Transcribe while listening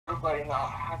God in our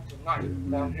hearts tonight.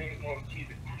 In the name of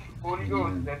Jesus. Holy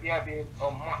Ghost, let there be a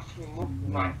mighty move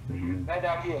tonight. Let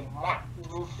there be a mighty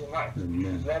move tonight.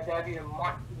 Let there be a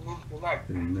mighty move tonight.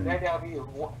 Let there be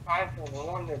signs and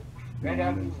wonders. Let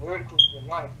there be miracles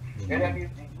tonight. Let there be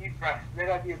deliverance. Let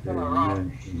there be a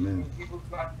turnaround in people's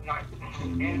lives tonight.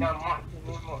 In the mighty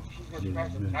name of Jesus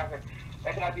Christ of Nazareth.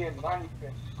 Let there be a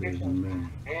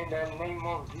manifestation in the name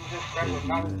of Jesus Christ of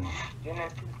Nazareth.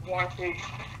 Genesis 1:8,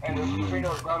 and the Spirit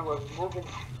of God was moving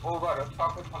over the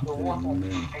surface of the water,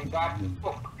 and God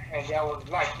spoke, and there was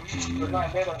light.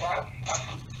 Tonight, let us have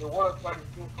the word of God is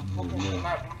being spoken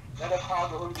tonight. Let us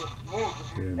have the Holy Ghost move,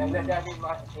 and let there be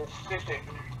manifestation.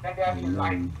 Let there be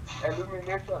light,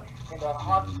 illumination in the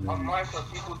hearts and minds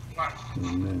of people tonight.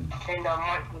 In the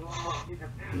mighty name of Jesus,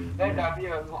 let there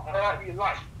be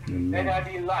light. Let there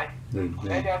be light.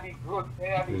 Let there be growth.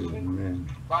 Let there be increase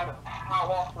by the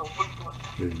power of the Holy Ghost.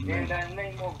 In the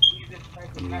name of Jesus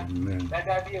Christ of Nazareth, let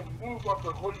there be a move of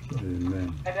the Holy Ghost.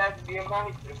 Let there be a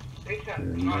manifestation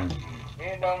tonight.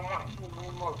 In the mighty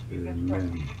name of Jesus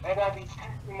Christ, let there be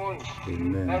testimony.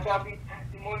 Let there be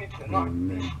testimony tonight. In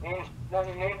the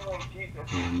name of Jesus,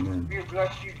 we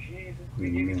bless you, Jesus. We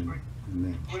give you praise.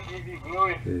 We give you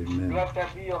glory.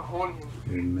 Blessed be your holy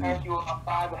name. Thank you, our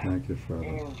Father. Thank you, Father.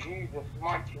 In Jesus'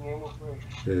 mighty name we pray.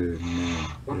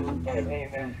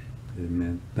 Amen.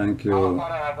 Amen. Thank you. Our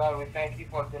Father, our God, we thank you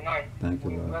for tonight. Thank you,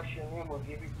 we Lord. Bless your name. We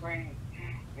give you praise.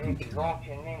 We exalt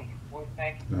your name. We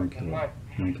thank you for tonight.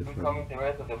 Thank you, we Father. come into the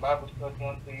rest of the Bible study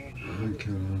unto you, Jesus. Thank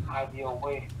you, Lord. Have your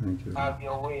way. Thank you, Lord. Have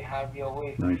your way. Have your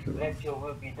way. Thank you, Lord. Let your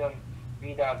will be done.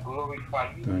 Be thou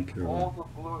glorified. You Thank take you, all Lord. the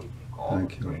glory. Take all Thank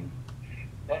the you, praise. Lord.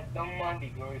 Let no man be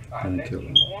glorified. Thank Let you,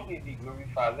 you Lord. only be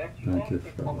glorified. Let you Thank only you,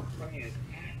 take all Father. the praise.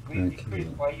 We Thank you, decrease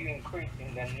Lord. while you increase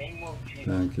in the name of Jesus.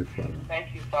 Thank you, Father.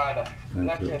 Thank you, Father. Thank you,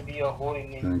 Blessed Lord. be your holy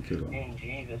name. Thank you, Lord. In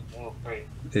Jesus' name we pray.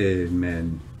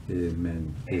 Amen.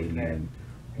 Amen. Amen.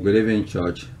 Good evening,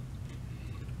 church.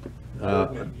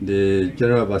 The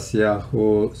general overseer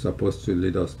who is supposed to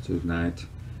lead us tonight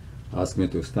asked me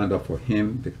to stand up for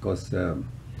him because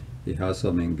he has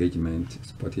some engagement,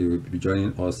 but he will be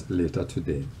joining us later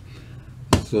today.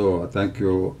 So thank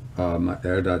you, my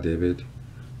elder David,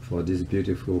 for this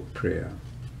beautiful prayer.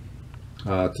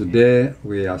 Today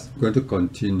we are going to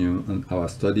continue on our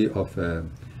study of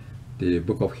the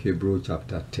book of Hebrews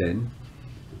chapter 10.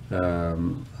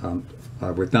 And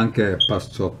we thank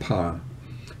Pastor Pah,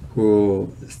 who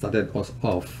started us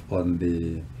off on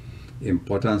the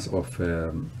importance of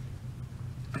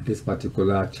this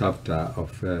particular chapter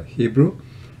of Hebrew,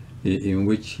 in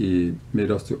which he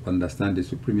made us to understand the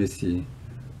supremacy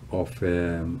of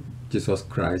Jesus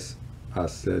Christ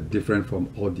as different from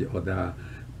all the other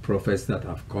prophets that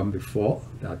have come before,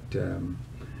 that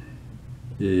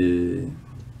he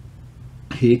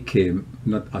came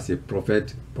not as a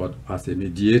prophet but as a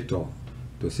mediator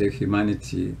to save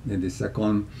humanity in the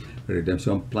second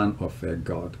redemption plan of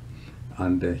God.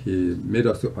 And he made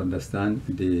us to understand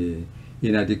the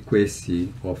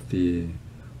inadequacy of the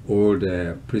old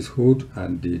priesthood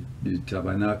and the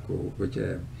tabernacle, which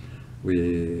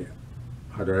we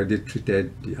had already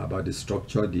treated about the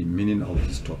structure, the meaning of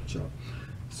the structure.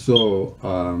 So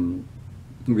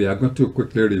we are going to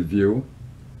quickly review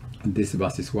these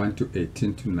verses 1 to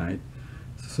 18 tonight,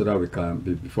 so that we can,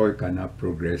 before we can have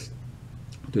progress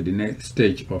to the next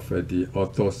stage of the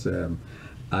author's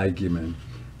argument.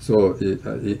 So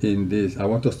in this, I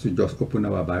want us to just open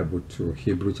our Bible to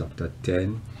Hebrews chapter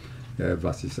 10,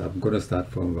 verses. I'm going to start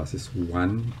from verses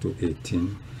 1 to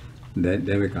 18.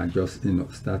 Then we can just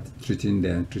start treating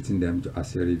them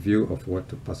as a review of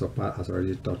what Pastor Pah has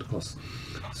already taught us.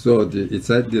 So it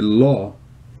said the law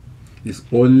is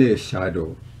only a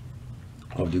shadow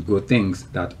of the good things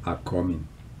that are coming,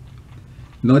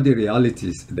 not the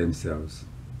realities themselves.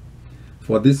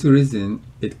 For this reason,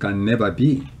 it can never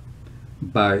be,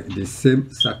 by the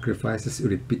same sacrifices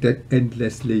repeated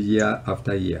endlessly year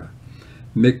after year,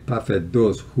 make perfect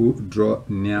those who draw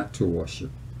near to worship.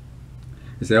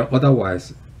 He said,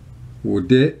 otherwise, would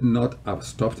they not have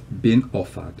stopped being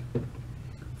offered?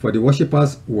 For the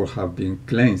worshippers would have been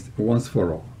cleansed once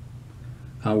for all,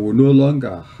 and would no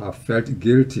longer have felt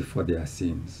guilty for their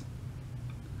sins.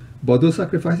 But those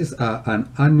sacrifices are an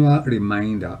annual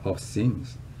reminder of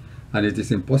sins, and it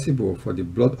is impossible for the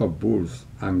blood of bulls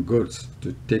and goats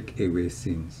to take away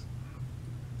sins.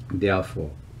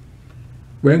 Therefore,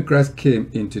 when Christ came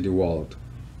into the world,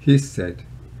 he said,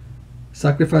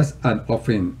 sacrifice and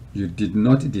offering you did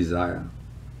not desire,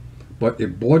 but a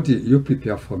body you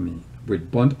prepare for me.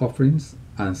 With burnt offerings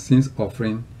and sins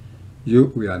offering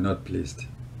you were not pleased.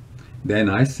 Then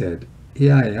I said,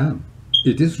 here I am.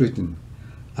 It is written,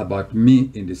 about me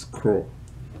in the scroll.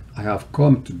 I have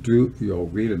come to do your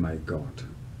will, my God.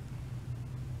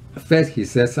 First, he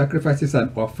says, sacrifices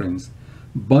and offerings,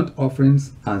 burnt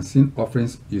offerings and sin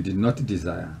offerings you did not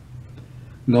desire,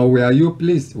 nor were you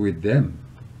pleased with them,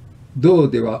 though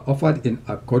they were offered in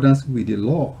accordance with the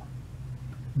law.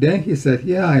 Then he said,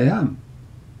 here I am.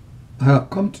 I have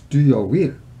come to do your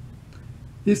will.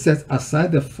 He sets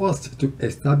aside the first to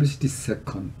establish the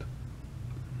second.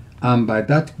 And by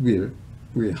that will,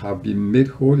 we have been made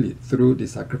holy through the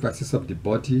sacrifices of the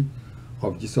body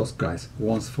of Jesus Christ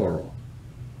once for all.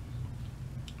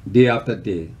 Day after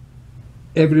day,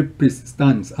 every priest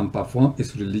stands and performs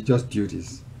his religious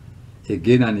duties.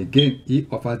 Again and again, he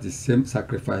offers the same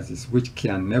sacrifices which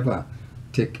can never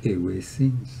take away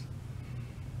sins.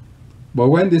 But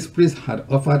when this priest had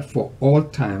offered for all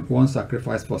time one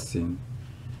sacrifice for sin,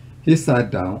 he sat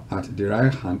down at the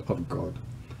right hand of God.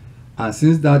 And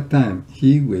since that time,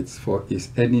 he waits for his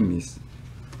enemies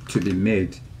to be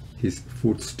made his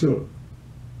footstool.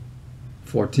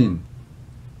 14.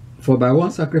 For by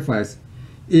one sacrifice,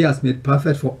 he has made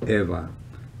perfect forever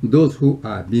those who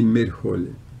are being made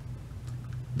holy.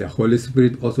 The Holy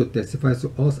Spirit also testifies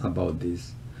to us about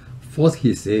this. First,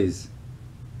 he says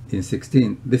in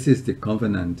 16, this is the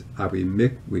covenant I will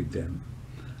make with them.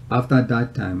 After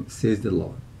that time, says the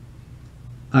Lord,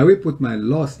 I will put my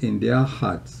laws in their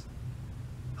hearts,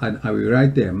 and I will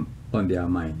write them on their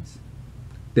minds.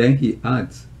 Then he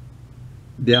adds,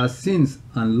 their sins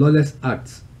and lawless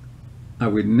acts I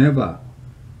will never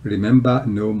remember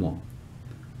no more.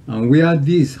 And where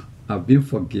these have been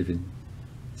forgiven,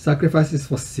 sacrifices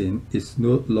for sin is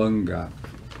no longer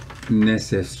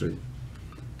necessary.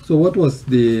 So what was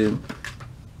the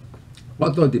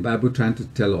Bible trying to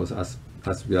tell us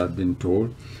as we have been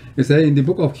told? It said in the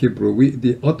book of Hebrew,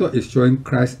 the author is showing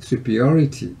Christ's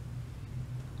superiority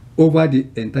over the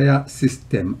entire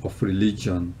system of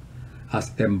religion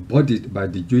as embodied by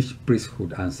the Jewish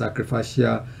priesthood and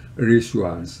sacrificial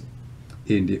rituals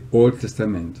in the Old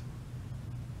Testament.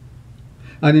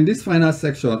 And in this final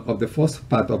section of the first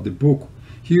part of the book,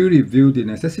 he revealed the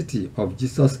necessity of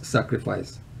Jesus'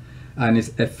 sacrifice and its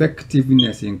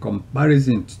effectiveness in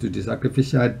comparison to the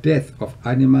sacrificial death of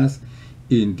animals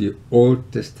in the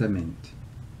Old Testament.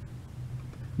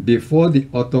 Before, the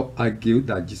author argued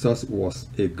that Jesus was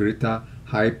a greater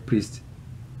high priest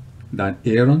than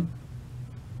Aaron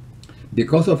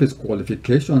because of his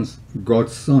qualifications,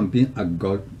 God's Son being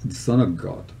the Son of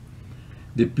God.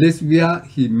 The place where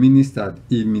he ministered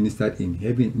in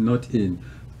heaven, not in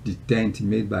the tent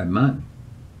made by man.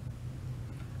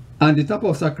 And the type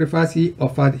of sacrifice he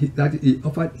offered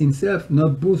himself,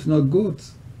 not bulls, not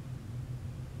goats.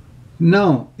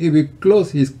 Now, he will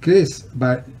close his case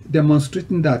by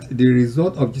demonstrating that the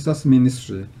result of Jesus'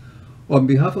 ministry on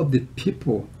behalf of the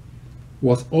people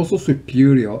was also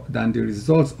superior than the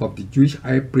results of the Jewish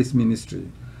high priest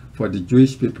ministry for the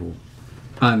Jewish people.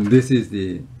 And this is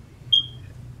the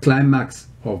climax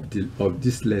of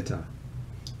this letter.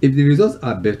 If the results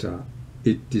are better,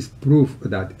 it is proof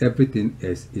that everything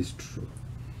else is true.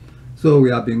 So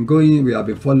we have been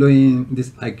following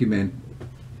this argument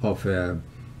of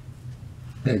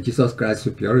Jesus Christ's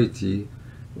superiority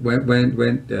when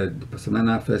Pastor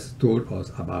Nana first told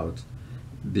us about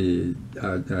the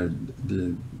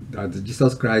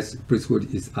Jesus Christ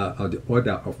priesthood is of the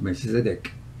order of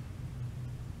Melchizedek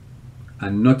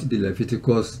and not the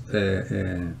Leviticus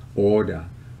order,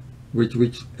 which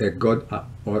God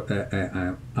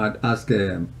had asked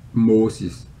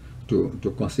Moses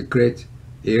to consecrate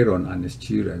Aaron and his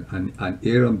children, and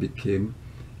Aaron became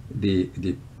the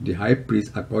high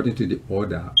priest according to the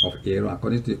order of Aaron,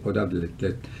 according to the order of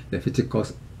the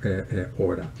Leviticus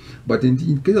order. But in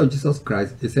the case of Jesus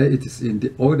Christ, it said it is in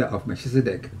the order of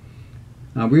Melchizedek.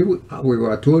 And we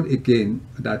were told again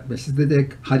that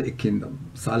Melchizedek had a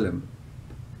kingdom, Salem,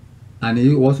 and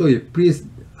he was also a priest,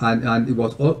 and it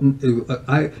was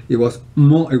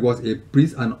a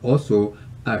priest and also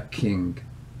a king,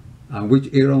 and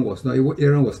which Aaron was not.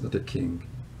 Aaron was not a king.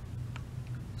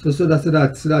 So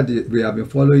that we have been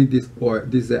following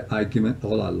this argument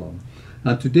all along.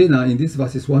 And today now in these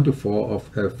verses 1 to 4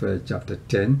 of chapter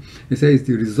 10, it says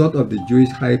the result of the Jewish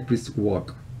high priest's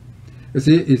work. You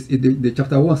see, the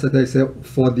chapter 1 started, it said,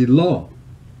 for the law,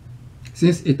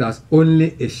 since it has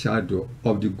only a shadow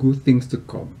of the good things to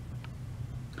come,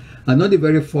 and not the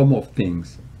very form of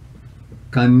things,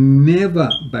 can never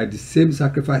by the same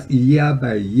sacrifice year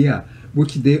by year,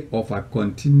 which they offer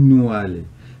continually,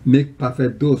 make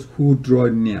perfect those who draw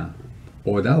near.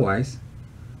 Otherwise,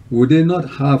 would they not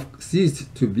have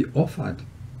ceased to be offered?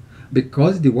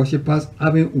 Because the worshippers,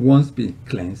 having once been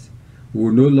cleansed,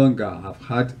 will no longer have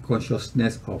had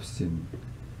consciousness of sin.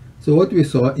 So what we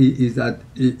saw is that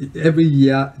every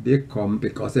year they come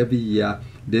because every year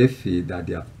they feel that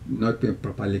they have not been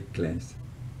properly cleansed.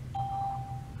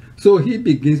 So he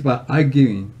begins by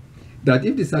arguing that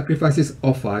if the sacrifices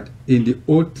offered in the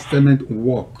Old Testament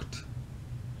worked,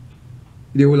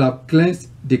 they will have cleansed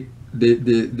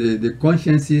the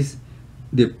consciences,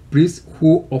 the priests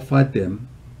who offered them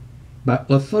by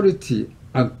authority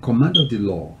and command of the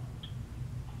law.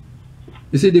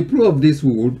 You see, the proof of this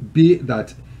would be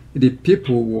that the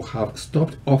people will have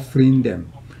stopped offering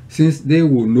them, since they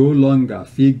will no longer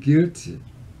feel guilty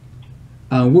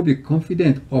and will be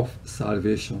confident of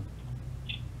salvation.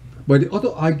 But the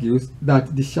author argues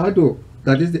that the shadow,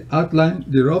 that is the outline,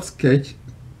 the rough sketch,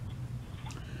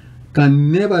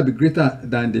 can never be greater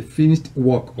than the finished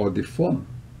work or the form,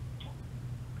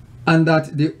 and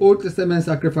that the Old Testament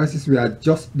sacrifices were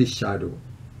just the shadow,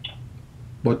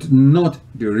 but not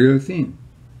the real thing.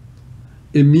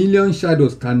 A million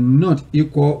shadows cannot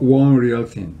equal one real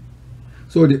thing.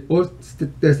 So the Old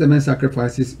Testament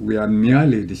sacrifices were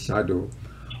merely the shadow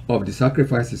of the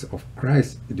sacrifices of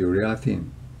Christ, the real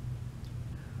thing.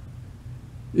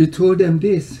 He told them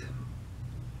this,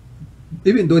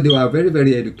 even though they were very,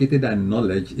 very educated and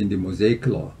knowledge in the Mosaic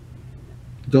law,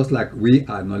 just like we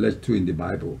are knowledge too in the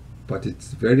Bible, but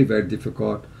it's very, very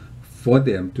difficult for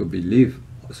them to believe.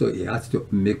 So he has to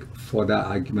make further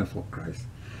argument for Christ.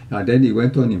 And then he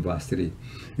went on in verse 3.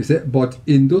 He said, but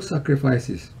in those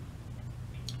sacrifices,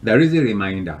 there is a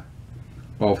reminder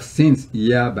of sins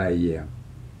year by year.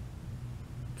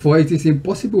 For it is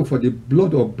impossible for the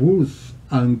blood of bulls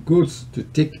and goats to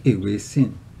take away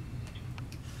sin.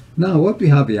 Now what we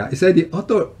have here, he said the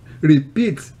author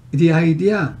repeats the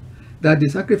idea that the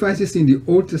sacrifices in the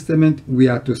Old Testament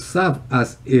were to serve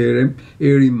as a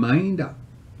reminder,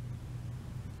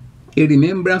 a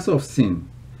remembrance of sin,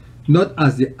 not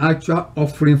as the actual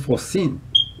offering for sin.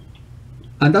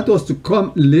 And that was to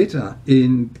come later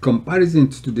in comparison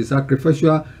to the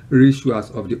sacrificial rituals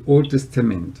of the Old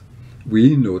Testament.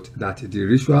 We note that the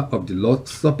ritual of the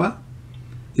Lord's Supper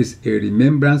is a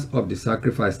remembrance of the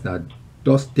sacrifice that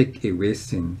does take away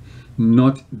sin,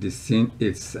 not the sin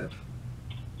itself.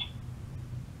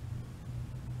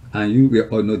 And we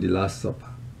all know the Last Supper.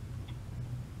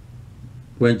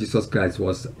 When Jesus Christ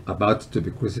was about to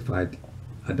be crucified,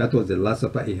 and that was the Last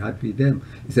Supper he had with them.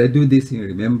 He said, do this in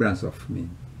remembrance of me.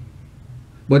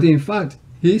 But in fact,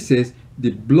 he says, the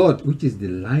blood, which is the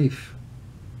life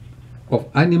of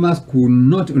animals, could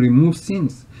not remove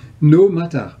sins, no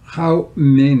matter how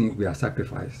many were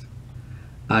sacrificed.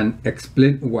 And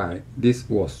explain why this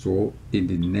was so in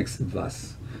the next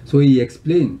verse. So he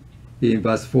explained in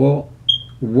verse 4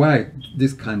 why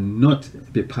this cannot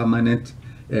be permanent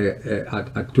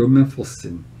atonement for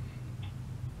sin.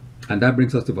 And that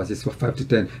brings us to verses 5 to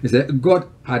 10. He said, God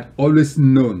had always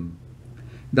known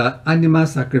that animal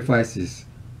sacrifices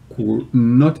could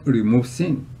not remove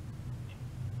sin.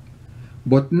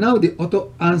 But now the author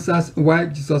answers why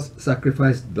Jesus'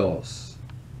 sacrifice does.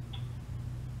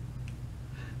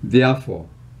 Therefore,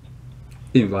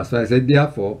 in verse 5, he said,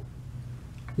 therefore,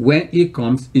 when he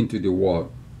comes into the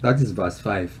world, that is verse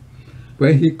 5,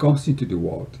 when he comes into the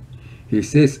world, he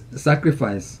says,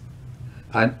 sacrifice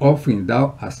and offering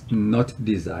thou hast not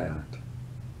desired,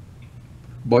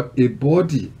 but a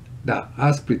body that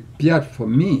hast prepared for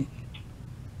me,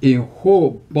 in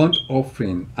whole burnt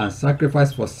offering and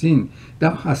sacrifice for sin,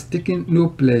 thou hast taken no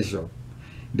pleasure.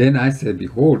 Then I said,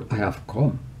 behold, I have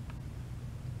come.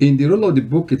 In the roll of the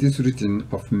book it is written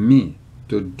of me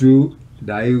to do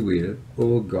thy will,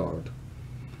 O God.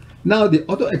 Now the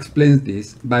author explains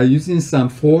this by using Psalm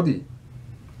 40,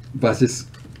 verses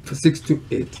 6 to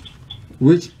 8,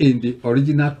 which in the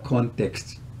original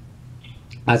context,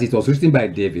 as it was written by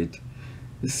David,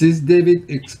 sees David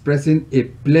expressing a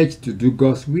pledge to do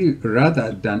God's will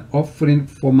rather than offering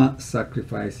former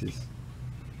sacrifices.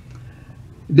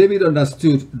 David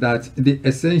understood that the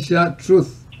essential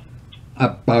truth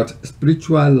about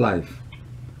spiritual life,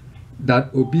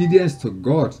 that obedience to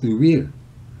God's will,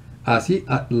 as he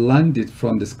had learned it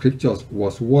from the scriptures,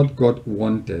 was what God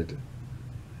wanted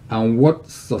and what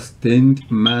sustained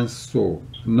man's soul,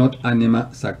 not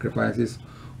animal sacrifices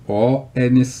or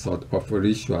any sort of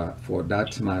ritual for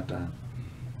that matter.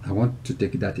 I want to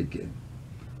take that again.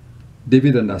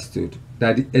 David understood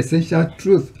that the essential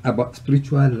truth about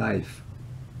spiritual life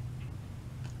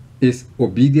is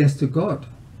obedience to God,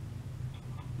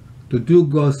 to do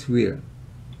God's will.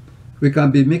 We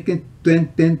can be making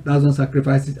 10,000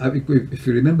 sacrifices. If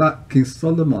you remember, King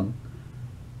Solomon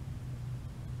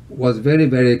was very,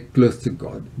 very close to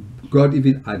God. God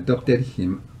even adopted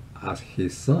him as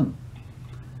his son.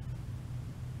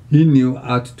 He knew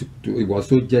how he was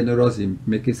so generous in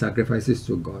making sacrifices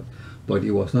to God, but he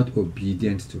was not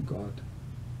obedient to God.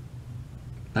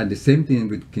 And the same thing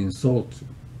with King Saul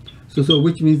too. So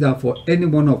which means that for any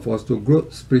one of us to grow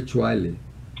spiritually,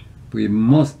 we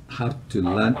must have to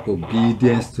learn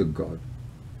obedience to God.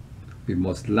 We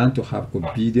must learn to have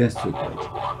obedience to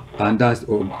God. And that's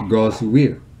God's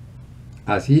will,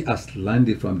 as he has learned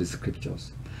it from the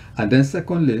scriptures. And then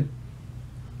secondly,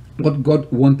 what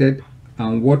God wanted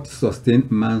and what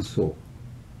sustained man's soul.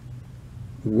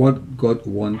 What God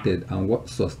wanted and what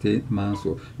sustained man's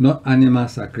soul. Not animal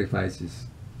sacrifices.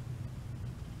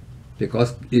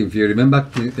 Because if you remember,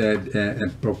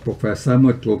 Prophet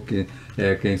Samuel told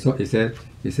King Saul, he said,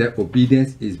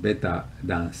 obedience is better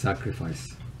than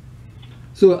sacrifice.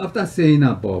 So after saying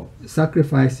above,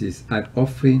 sacrifices and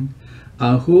offering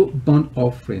and whole burnt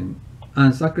offering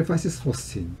and sacrifices for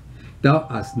sin, thou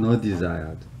hast not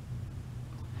desired,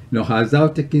 nor hast thou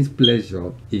taken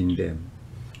pleasure in them,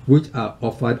 which are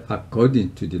offered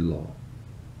according to the law.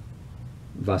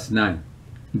 Verse 9,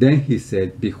 then he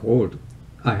said, behold,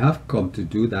 I have come to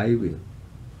do thy will.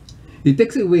 He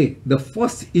takes away the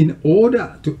first in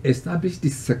order to establish the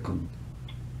second.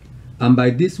 And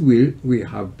by this will we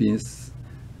have been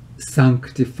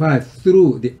sanctified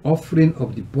through the offering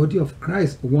of the body of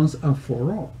Christ once and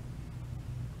for all.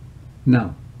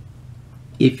 Now,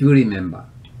 if you remember,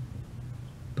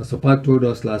 Pastor Pah told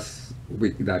us last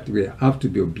week that we have to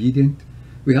be obedient.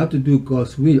 We have to do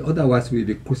God's will. Otherwise, we'll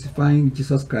be crucifying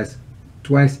Jesus Christ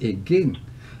twice again.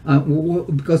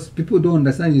 Because people don't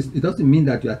understand, it doesn't mean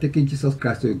that you are taking Jesus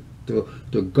Christ to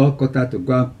Golgotha to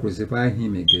go and crucify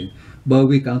him again. But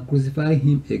we can crucify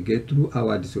him again through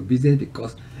our disobedience,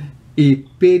 because he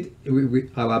paid,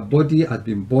 our body has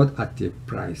been bought at a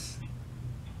price.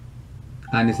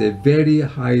 And it's a very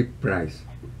high price,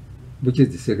 which is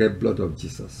the sacred blood of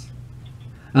Jesus.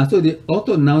 And so the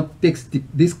author now takes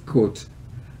this quote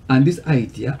and this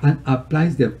idea and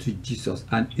applies them to Jesus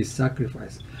and his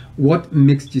sacrifice. What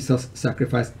makes Jesus'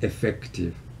 sacrifice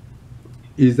effective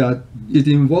is that it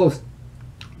involves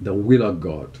the will of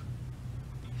God.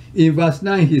 In verse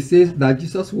 9, he says that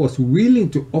Jesus was willing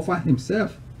to offer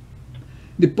himself.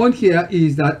 The point here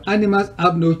is that animals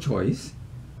have no choice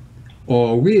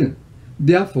or will.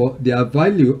 Therefore, their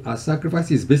value as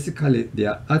sacrifice is basically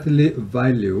their earthly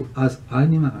value as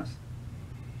animals.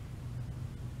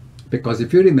 Because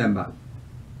if you remember,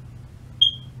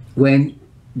 when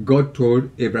God told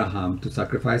Abraham to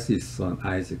sacrifice his son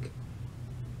Isaac,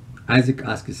 Isaac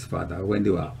asked his father when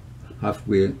they were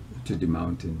halfway to the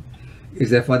mountain. He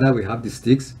said, Father, we have the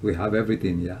sticks, we have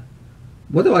everything here.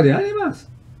 What about the animals?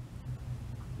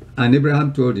 And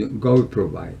Abraham told him, God will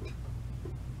provide.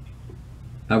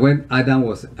 And when Abraham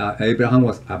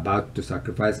was about to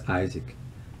sacrifice Isaac,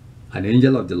 an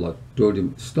angel of the Lord told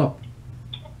him, stop.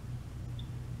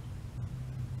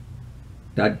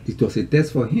 That it was a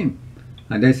test for him.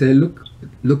 And then said,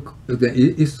 look,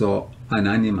 he saw an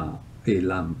animal, a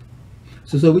lamb.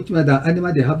 So which means that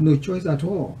animal, they have no choice at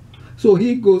all. So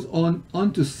he goes on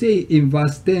to say in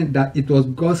verse 10 that it was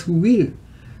God's will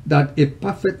that a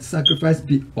perfect sacrifice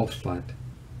be offered.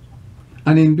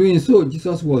 And in doing so,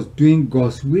 Jesus was doing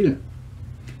God's will.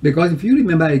 Because if you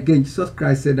remember again, Jesus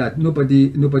Christ said that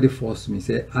nobody forced me. He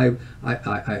said,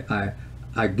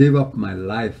 I gave up my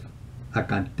life. I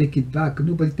can take it back.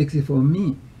 Nobody takes it from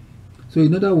me. So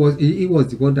in other words, he was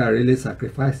the one that really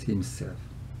sacrificed himself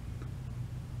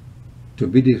to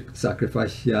be the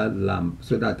sacrificial lamb,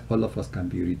 so that all of us can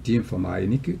be redeemed from our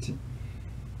iniquity.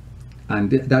 And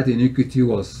that iniquity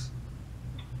was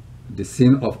the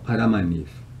sin of Adam and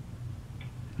Eve.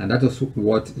 And that was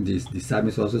what the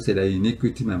psalmist also said, that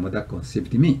iniquity my mother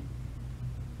conceived me.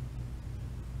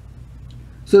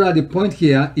 So that the point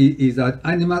here is that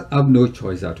animals have no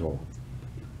choice at all.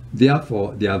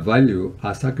 Therefore, their value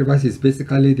as sacrifice is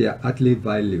basically their earthly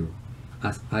value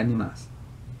as animals.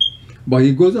 But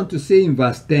he goes on to say in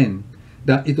verse 10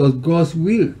 that it was God's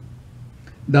will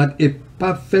that a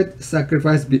perfect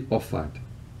sacrifice be offered.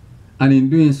 And in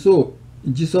doing so,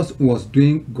 Jesus was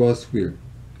doing God's will.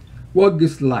 What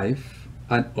gives life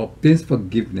and obtains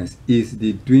forgiveness is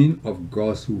the doing of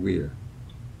God's will.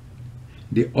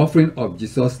 The offering of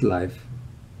Jesus' life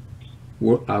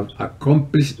would have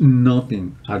accomplished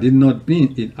nothing had it not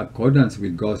been in accordance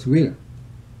with God's will.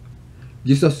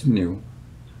 Jesus knew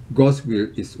God's will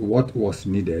is what was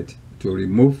needed to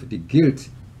remove the guilt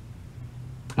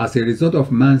as a result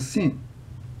of man's sin,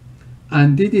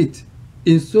 and did it.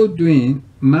 In so doing,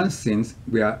 man's sins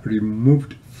were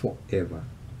removed forever.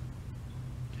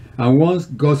 And once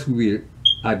God's will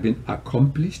had been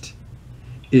accomplished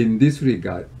in this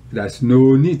regard, there's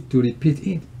no need to repeat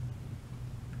it.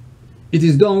 It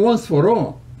is done once for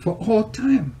all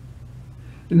time.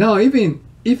 Now, even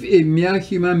if a mere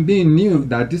human being knew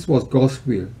that this was God's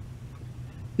will,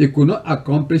 he could not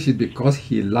accomplish it because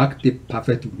he lacked the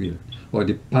perfect will or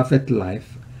the perfect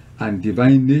life and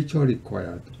divine nature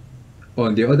required.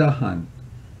 On the other hand,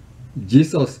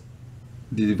 Jesus,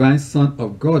 the divine Son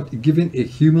of God, given a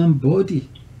human body,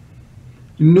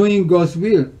 knowing God's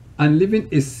will and living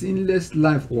a sinless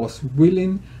life, was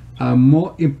willing and,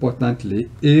 more importantly,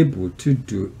 able to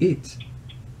do it.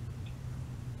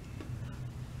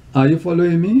 Are you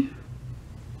following me?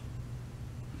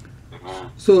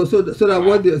 So that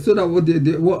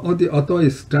what the author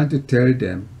is trying to tell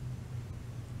them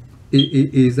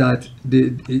is that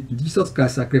Jesus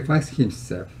Christ sacrificed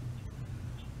himself,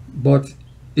 but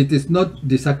it is not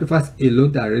the sacrifice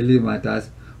alone that really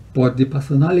matters, but the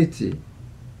personality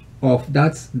of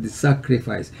the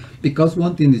sacrifice. Because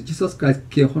one thing is, Jesus Christ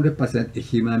came 100% a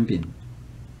human being,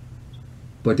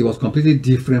 but he was completely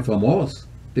different from us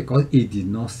because he did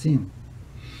not sin.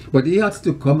 But he had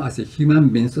to come as a human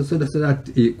being so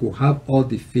that he could have all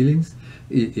the feelings.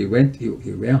 He went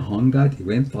hungered, he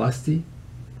went thirsty,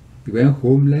 he went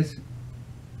homeless.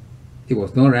 He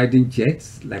was not riding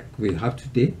jets like we have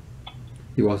today.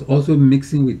 He was also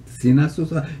mixing with sinners.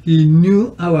 So he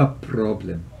knew our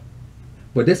problem.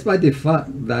 But despite the fact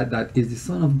that he's the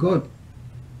Son of God,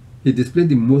 he displayed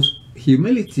the most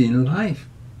humility in life.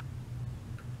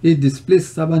 He displayed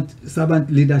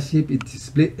servant leadership. He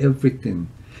displayed everything.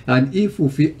 And he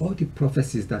fulfilled all the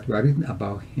prophecies that were written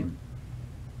about him.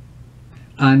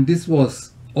 And this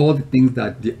was all the things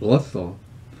that the author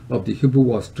of the Hebrew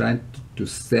was trying to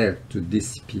sell to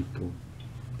these people.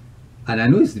 And I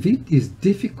know it's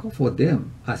difficult for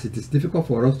them, as it is difficult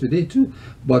for us today too.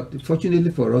 But fortunately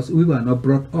for us, we were not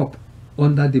brought up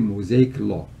under the Mosaic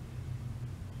law.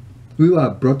 We were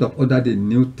brought up under the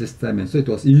New Testament, so it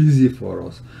was easy for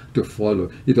us to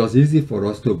follow. It was easy for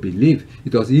us to believe.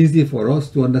 It was easy for us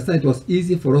to understand. It was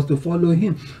easy for us to follow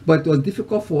him. But it was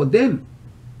difficult for them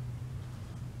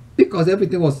because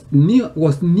everything was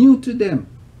new to them.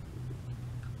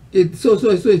 So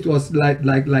it was like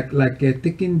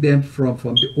taking them from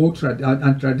the old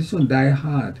tradition that I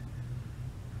had.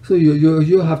 So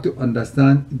you have to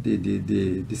understand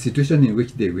the situation in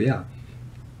which they were.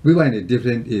 We were in a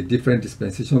different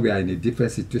dispensation. We are in a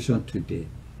different situation today.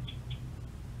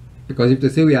 Because if they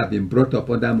say we have been brought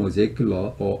up under Mosaic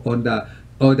law or under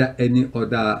any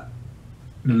other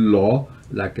law,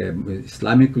 like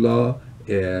Islamic law,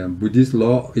 Buddhist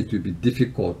law, it will be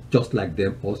difficult, just like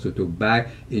them, also to buy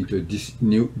into this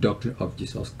new doctrine of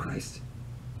Jesus Christ.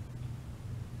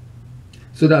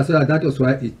 So that was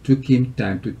why it took him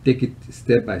time to take it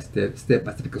step by step.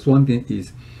 Because one thing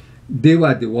is, they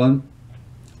were the one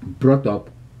brought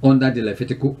up under the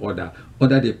Levitical order,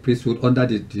 under the priesthood, under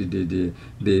the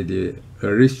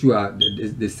ritual,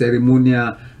 the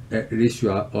ceremonial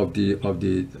ritual of the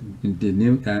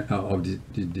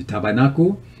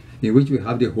tabernacle, in which we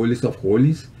have the holiest of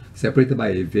holies, separated by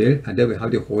a veil, and then we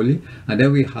have the holy, and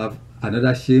then we have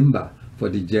another chamber for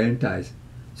the Gentiles.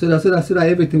 So that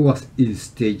everything was in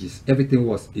stages. Everything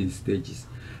was in stages,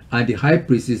 and the high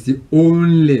priest is the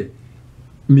only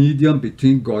medium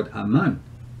between God and man.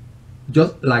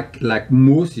 Just like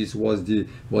Moses was the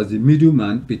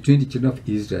middleman between the children of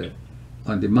Israel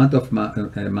on the Mount of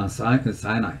Mount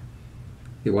Sinai.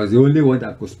 He was the only one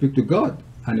that could speak to God,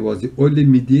 and he was the only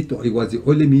mediator. He was the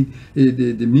only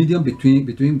the medium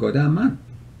between God and man,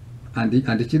 and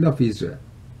the children of Israel.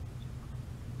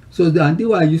 So and they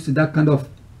were used to that kind of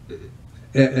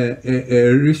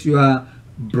ritual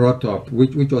brought up,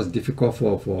 which was difficult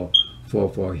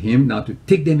for him now to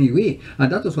take them away.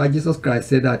 And that was why Jesus Christ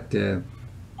said that it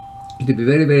would be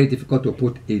very, very difficult to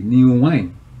put a new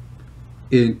wine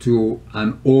into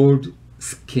an old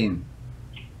skin.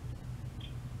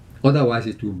 Otherwise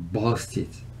it will burst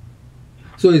it.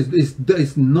 So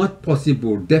it's not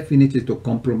possible, definitely, to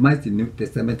compromise the New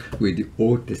Testament with the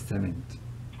Old Testament.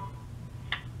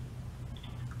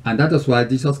 And that is why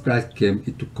Jesus Christ came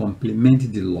to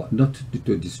complement the law, not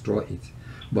to destroy it,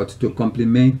 but to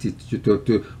complement it,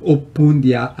 to open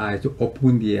their eyes, to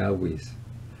open their ways,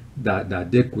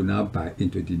 that they could now buy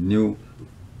into the new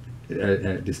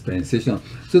dispensation.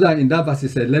 So that in that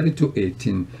verses 11 to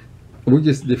 18, which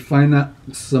is the final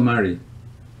summary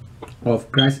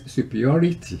of Christ's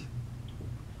superiority,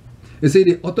 you see,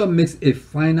 the author makes a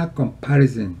final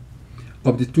comparison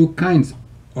of the two kinds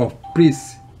of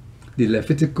priests, the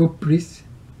Levitical priest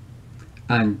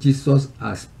and Jesus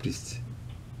as priest.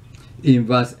 In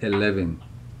verse 11,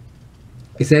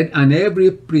 he said, "And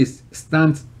every priest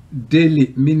stands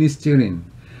daily ministering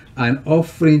and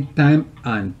offering time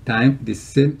and time the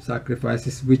same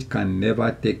sacrifices which can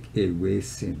never take away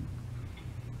sin.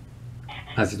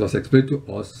 As it was explained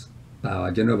to us by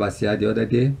our general overseer the other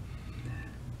day,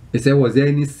 he said, was there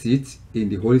any seat in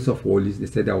the Holies of Holies? They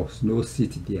said there was no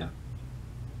seat there.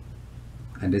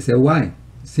 And they said, why?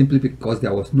 Simply because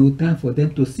there was no time for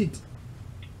them to sit.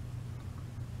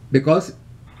 Because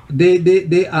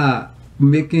they are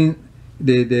making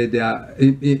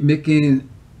making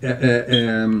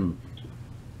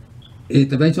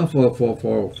intervention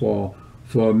for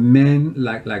men,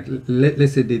 like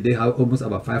let's say they have almost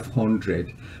about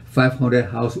 500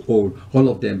 households, all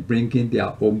of them bringing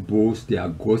their own bulls, their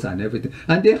goats and everything,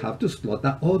 and they have to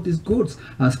slaughter all these goats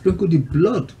and sprinkle the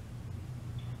blood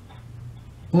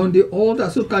on the altar.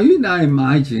 So can you now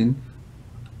imagine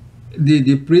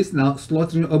the priest now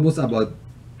slaughtering almost about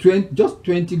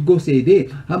 20 goats a day?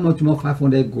 How much more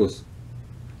 500 goats?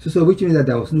 So which means that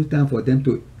there was no time for them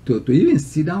to even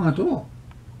sit down at all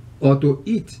or to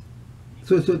eat.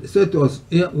 So it was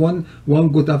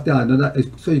one goat after another.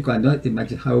 So you cannot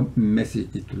imagine how messy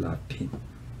it would have been.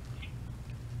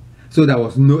 So there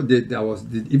was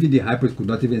even the high priest could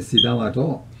not even sit down at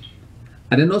all.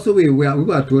 And then also we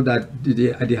were told that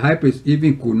the high priest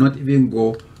even could not even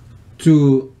go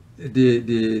to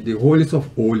the Holies of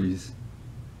Holies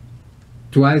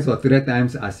twice or 3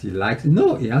 times as he likes.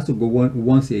 No, he has to go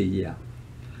once a year.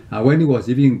 And when he was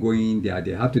even going there,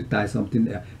 they have to tie something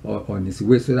on his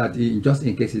waist so that just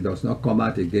in case he does not come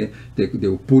out again, they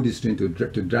will pull the string to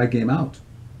drag him out.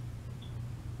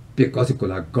 Because he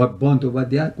could have got burnt over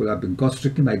there, could have been got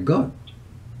stricken by God.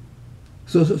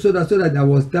 So that there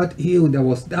was that ill, there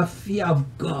was that fear of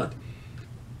God,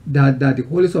 that the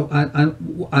Holies of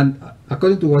and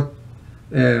according to what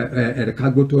the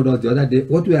cargo told us the other day,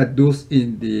 what were those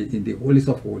in the Holies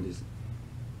of Holies?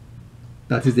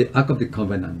 That is the Ark of the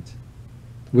Covenant,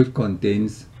 which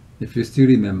contains, if you still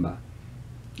remember,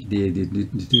 the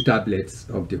 2 tablets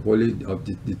of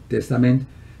the Testament,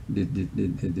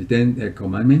 the 10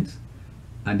 commandments,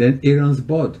 and then Aaron's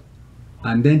board,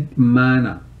 and then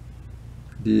manna,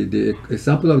 the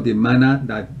example of the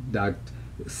manna that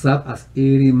served as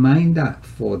a reminder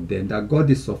for them that God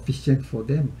is sufficient for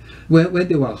them. When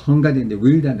they were hungered in the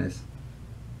wilderness,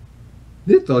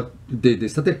 they thought they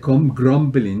started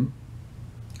grumbling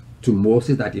to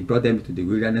Moses that he brought them to the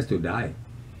wilderness to die.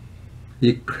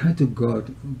 He cried to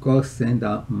God. God sent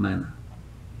out manna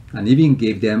and even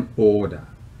gave them order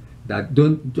that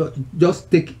don't just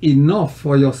take enough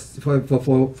for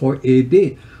a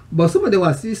day. But some of them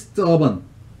were still stubborn.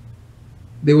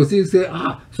 They will still say,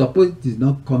 suppose it does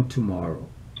not come tomorrow.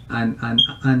 And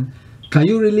can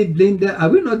you really blame them? Are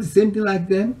we not the same thing like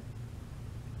them?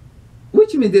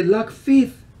 Which means they lack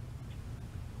faith.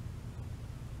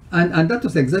 And that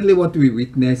was exactly what we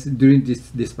witnessed during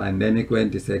this pandemic, when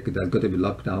they said there's got to be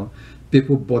lockdown.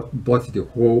 People bought the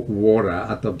whole water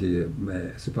out of the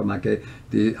supermarket.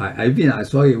 I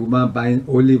saw a woman buying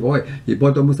olive oil. He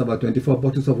bought almost about 24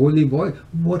 bottles of olive oil.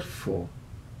 What for?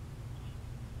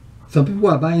 Some people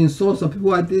are buying salt, some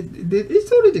people are... it's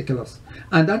so ridiculous.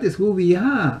 And that is who we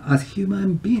are as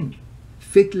human beings.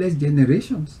 Faithless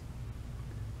generations.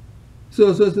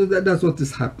 So that's what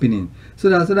is happening. So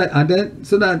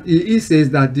that he says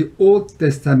that the Old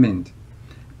Testament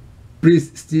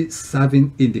priests still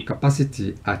serving in the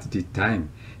capacity at the time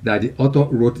that the author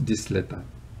wrote this letter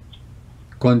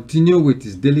continue with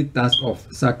his daily task of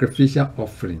sacrificial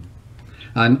offering,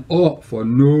 and all for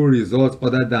no result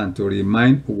other than to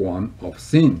remind one of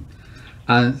sin.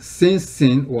 And since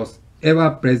sin was ever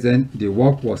present, the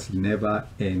work was never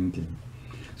ending.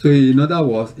 So in other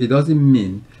words, it doesn't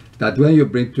mean that when you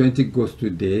bring 20 goats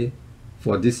today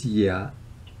for this year,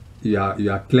 you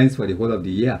are cleansed for the whole of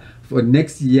the year. For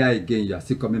next year again, you are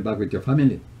still coming back with your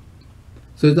family.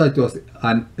 So that it was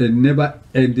a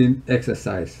never-ending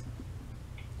exercise.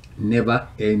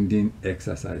 Never-ending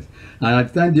exercise. And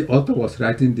at the time the author was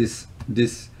writing this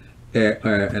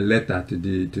letter to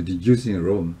the Jews in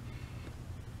Rome,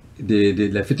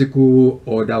 the Levitical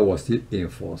order was still in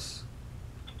force.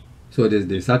 So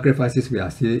the sacrifices were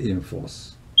still in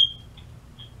force.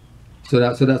 So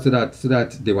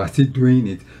that they were still doing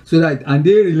it. And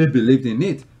they really believed in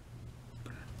it.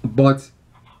 But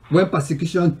when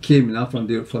persecution came now from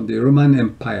the Roman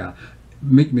Empire,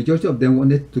 majority of them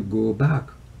wanted to go back,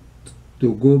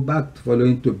 to go back under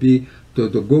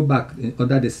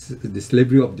the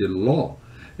slavery of the law.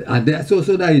 And then, so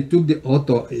that it took the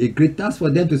author a great task for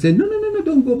them to say, no,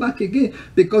 don't go back again,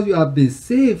 because you have been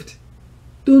saved.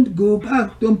 Don't go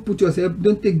back. Don't put yourself,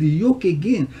 don't take the yoke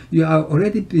again. You have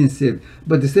already been saved.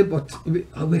 But they say, but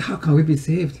how can we be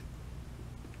saved?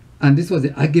 And this was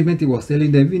the argument he was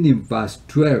telling them even in verse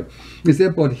 12. He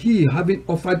said, but he, having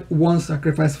offered one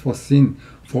sacrifice for sin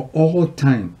for all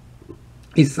time,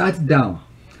 he sat down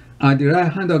at the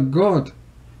right hand of God,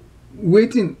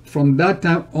 waiting from that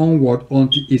time onward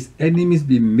until his enemies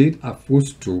be made a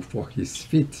footstool for his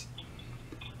feet.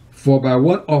 For by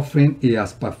one offering he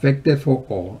has perfected for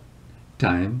all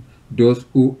time those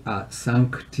who are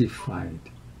sanctified.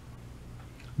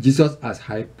 Jesus as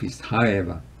high priest,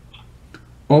 however,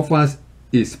 offers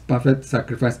his perfect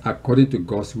sacrifice according to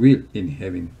God's will in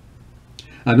heaven.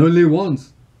 And only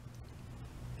once.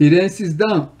 He then sits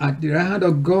down at the right hand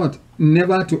of God,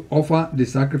 never to offer the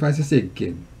sacrifices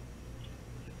again.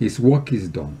 His work is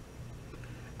done.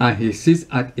 And he sits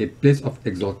at a place of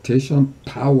exaltation,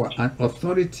 power, and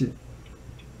authority.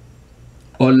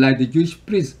 Unlike the Jewish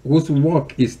priest, whose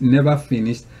work is never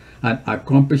finished and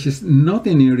accomplishes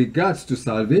nothing in regards to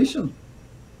salvation,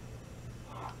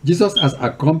 Jesus has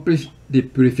accomplished the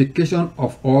purification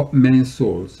of all men's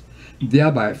souls,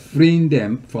 thereby freeing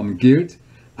them from guilt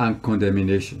and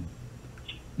condemnation.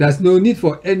 There's no need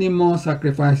for any more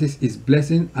sacrifices. His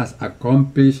blessing has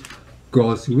accomplished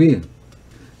God's will.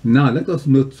 Now let us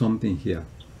note something here.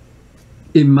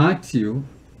 In Matthew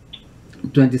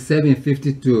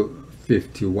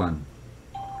 27:50-51,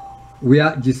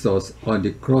 where Jesus on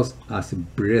the cross has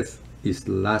breathed his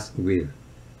last will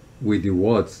with the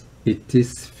words, "It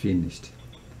is finished."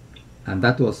 And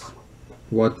that was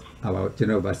what our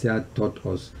general overseer taught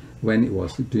us when he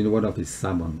was doing one of his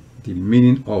sermons. The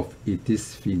meaning of "it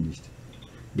is finished."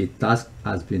 The task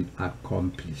has been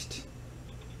accomplished.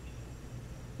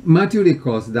 Matthew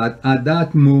records that at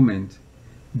that moment,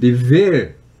 the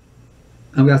veil,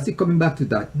 and we are still coming back to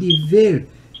that, the veil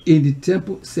in the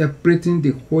temple separating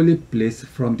the holy place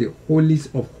from the holies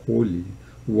of holy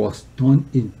was torn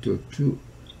into two,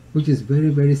 which is very,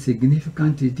 very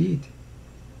significant indeed.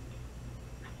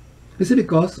 You see,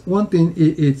 because one thing,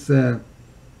 it's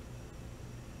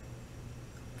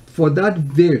for that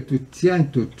veil to tear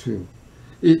into two,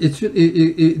 it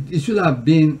should have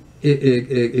been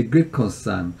a great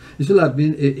concern. It should have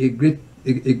been a great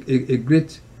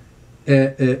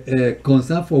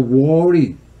concern for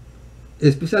worry,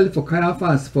 especially for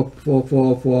Caiaphas, for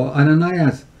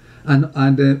Ananias, and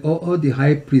all the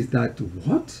high priests. That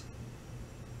what?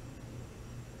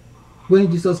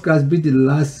 When Jesus Christ breathed the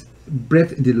last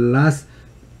breath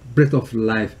of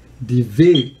life, the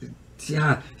veil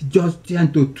just tear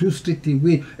into two straight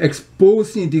away,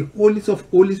 exposing the holies of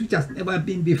holies, which has never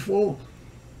been before.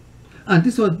 And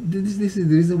this is the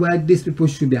reason why these people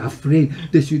should be afraid.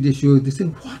 They say,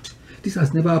 what? This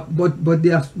has never, but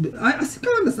they are, I still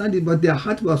can't understand it, but their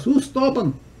heart was so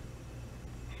stubborn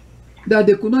that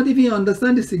they could not even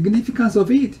understand the significance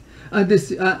of it. And this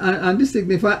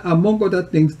signifies, among other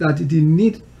things, that the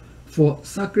need for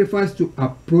sacrifice to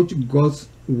approach God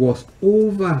was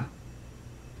over.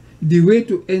 The way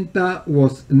to enter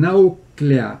was now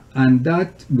clear, and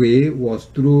that way was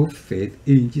through faith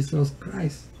in Jesus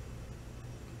Christ.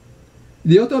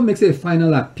 The author makes a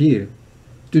final appeal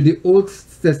to the Old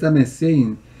Testament,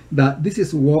 saying that this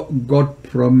is what God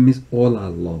promised all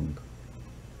along.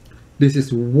 This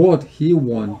is what he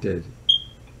wanted.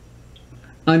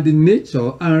 And the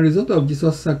nature and result of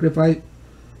Jesus' sacrifice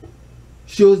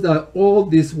shows that all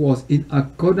this was in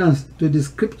accordance to the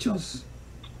scriptures.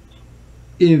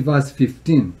 In verse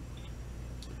 15,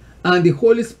 and the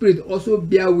Holy Spirit also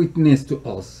bear witness to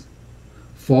us.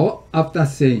 For after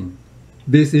saying,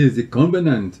 "This is the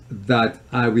covenant that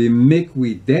I will make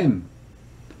with them.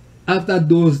 After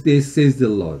those days, says the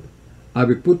Lord, I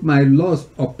will put my laws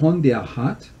upon their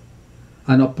heart,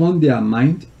 and upon their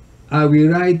mind I will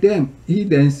write them." He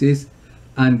then says,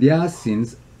 "And their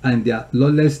sins and their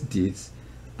lawless deeds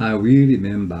I will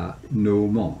remember no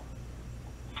more."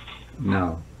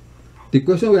 Now, the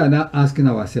question we are now asking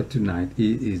ourselves tonight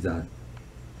is that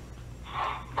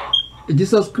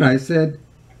Jesus Christ said,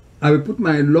 "I will put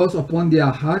my laws upon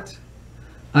their heart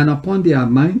and upon their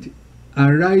mind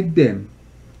and write them,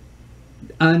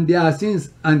 and their sins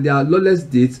and their lawless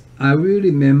deeds I will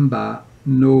remember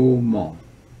no more."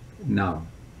 Now,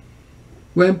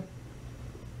 when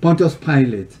Pontius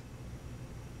Pilate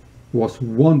was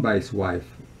warned by his wife,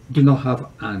 "Do not have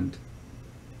hand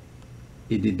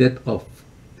in the death of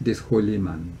this holy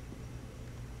man,"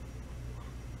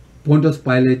 Pontius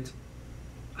Pilate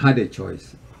had a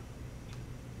choice.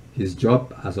 His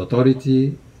job as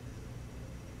authority,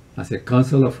 as a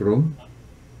council of Rome,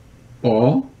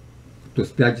 or to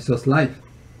spare Jesus' life.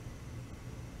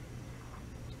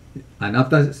 And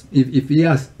after, if he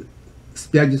has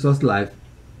spared Jesus' life,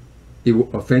 he will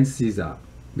offend Caesar,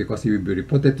 because he will be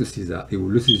reported to Caesar. He will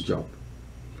lose his job.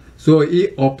 So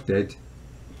he opted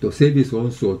to save his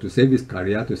own soul, to save his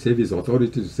career, to save his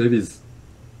authority, to save his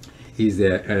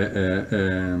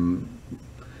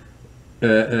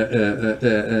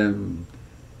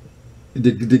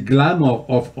the glamour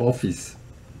of office,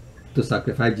 to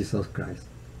sacrifice Jesus Christ,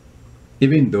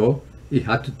 even though he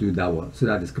had to do that one so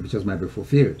that the scriptures might be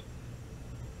fulfilled,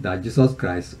 that Jesus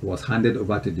Christ was handed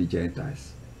over to the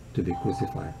Gentiles to be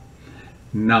crucified.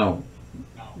 Now,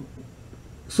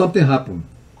 something happened.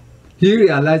 He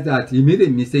realized that he made a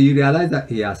mistake. He realized that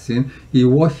he had sinned. He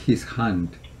washed his hand.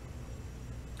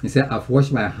 He said, I've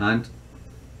washed my hand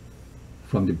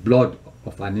from the blood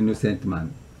of an innocent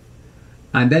man.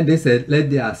 And then they said,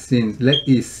 let their sins, let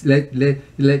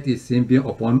his sin be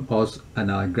upon us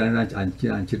and our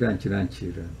grandchildren and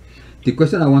children. The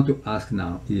question I want to ask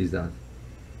now is that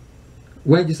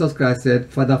when Jesus Christ said,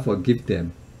 Father, forgive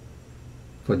them,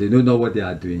 for they don't know what they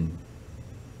are doing,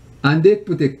 and they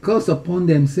put a curse upon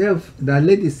themselves that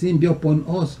let the sin be upon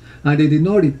us, and they did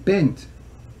not repent,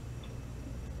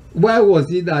 why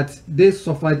was it that they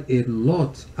suffered a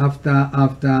lot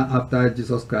after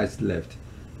Jesus Christ left?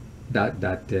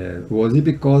 Was it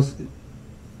because,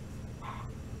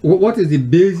 what is the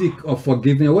basic of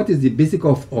forgiveness? What is the basic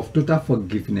of total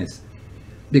forgiveness?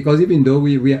 Because even though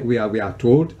we are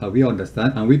told and we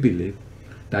understand and we believe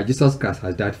that Jesus Christ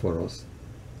has died for us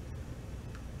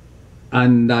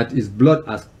and that his blood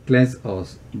has cleansed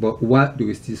us, but why do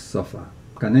we still suffer?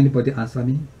 Can anybody answer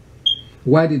me?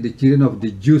 Why did the children of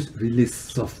the Jews really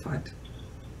suffer?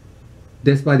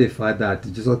 Despite the fact that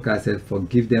Jesus Christ said,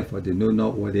 forgive them for they know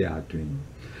not what they are doing.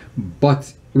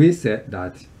 But we said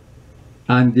that,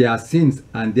 and their sins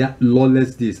and their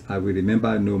lawless deeds I will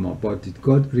remember no more. But did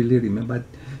God really remember,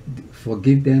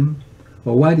 forgive them?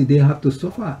 Or why did they have to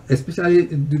suffer? Especially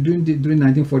during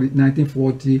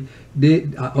 1940, they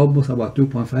are almost about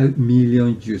 2.5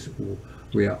 million Jews who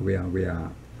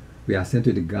were sent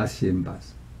to the gas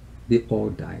chambers. They all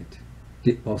died.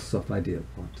 They all suffered a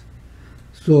lot.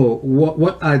 So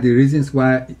what are the reasons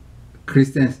why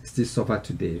Christians still suffer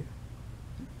today?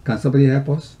 Can somebody help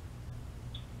us?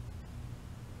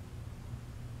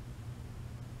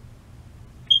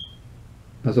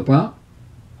 Pastor Pah?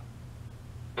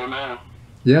 Amen.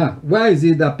 Yeah. Why is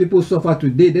it that people suffer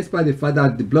today despite the fact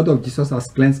that the blood of Jesus has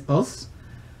cleansed us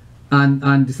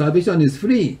and the salvation is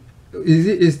free?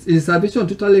 Is salvation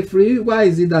totally free? Why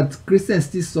is it that Christians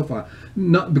still suffer?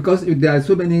 Not because there are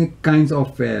so many kinds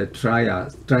of trial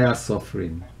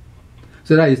suffering.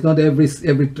 So that it's not every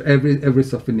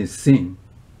suffering is sin.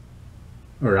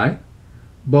 All right.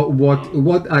 But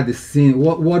what are the sin?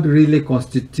 What really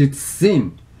constitutes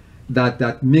sin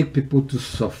that make people to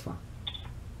suffer?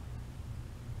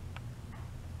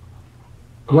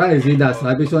 Why is it that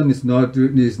salvation is not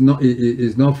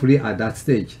free at that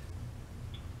stage?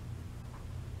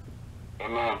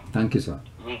 Amen. Thank you, sir.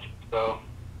 To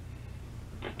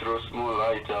throw small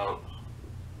light out,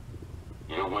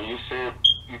 when you say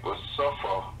people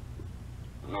suffer,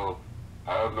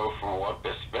 I don't know from what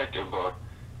perspective, but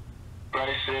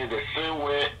Christ said, the same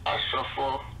way I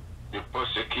suffer, they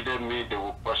persecuted me, they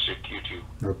will persecute you.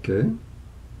 Okay.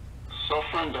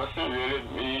 Suffering doesn't really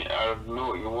mean, I don't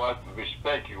know in what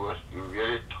respect you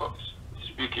really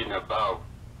speaking about,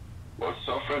 but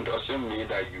suffering doesn't mean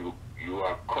that you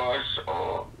are cursed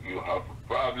or you have a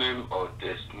problem or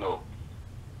this. No.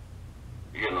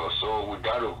 So we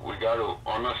gotta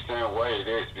understand why it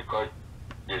is, because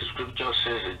the scripture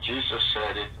says that Jesus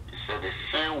said it. He said the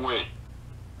same way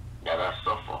that I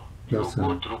suffer, you'll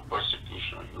go through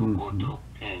persecution, you'll go through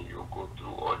pain, you'll go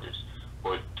through all this.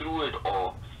 But through it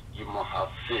all, you must have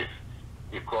faith,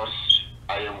 because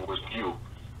I am with you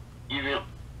even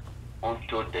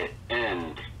until the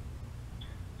end.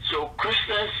 So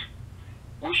Christians,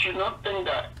 we should not think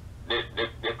that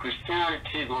the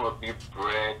Christianity is going to be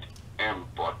bread and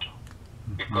butter.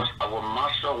 Because our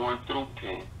master went through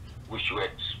pain, we should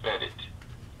expect it.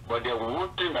 But there's one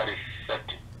thing that is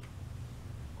certain.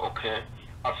 Okay?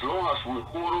 As long as we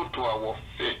hold on to our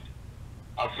faith,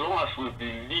 as long as we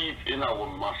believe in our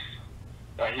master,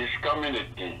 that he's coming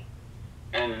again,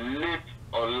 and live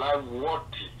a life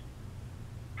worthy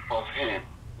of him,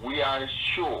 we are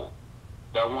sure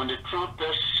that when the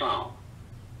trumpet sound,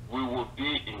 we will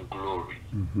be in glory.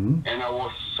 And our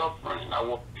suffering,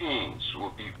 our pains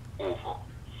will be over.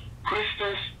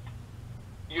 Christians,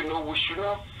 we should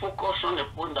not focus on the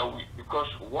point that because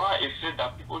why is it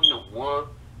that people in the world,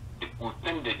 we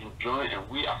think they enjoy and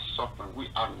we are suffering? We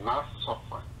are not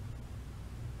suffering.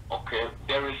 Okay?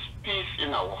 There is peace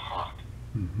in our heart.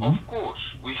 Of course,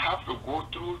 we have to go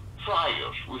through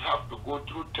trials. We have to go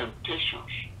through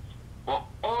temptations. But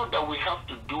all that we have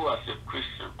to do as a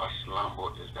Christian, as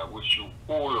Lambo, is that we should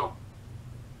hold on.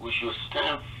 We should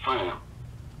stand firm.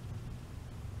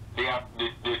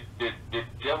 The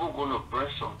devil going to bring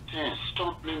some things,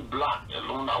 stumbling block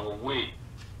along our way.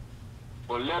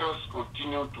 But let us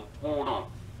continue to hold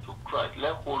on to Christ.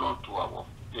 Let's hold on to our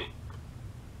faith.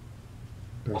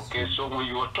 Okay, so when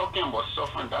you are talking about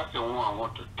suffering, that's the one I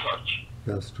want to touch.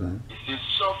 That's right. You see,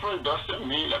 suffering doesn't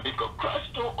mean that because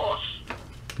Christ told us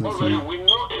already, we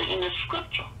know it in the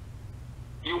scripture.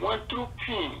 He went through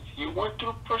pains, he went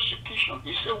through persecution.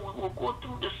 He said we will go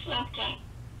through the same thing.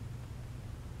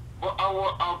 But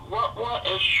what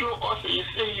assure us, he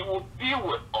said he will be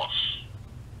with us.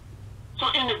 So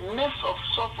in the midst of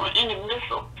suffering, in the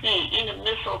midst of pain, in the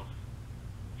midst of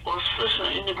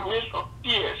frustration, in the midst of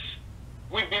tears,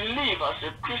 we believe as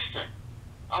a Christian,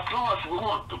 as long as we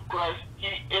want to Christ,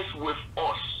 he is with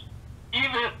us,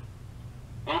 even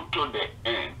unto the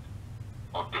end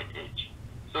of the age.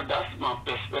 So that's my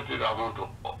perspective I want to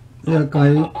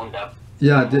on that.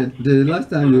 Yeah, the last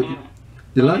time you,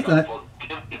 the last time,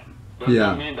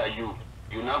 doesn't mean that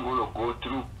you're not going to go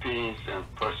through pains and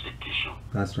persecution.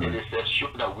 That's right. It is a show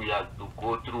that we have to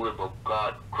go through it, but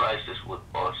God, Christ is with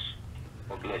us.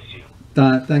 God bless you.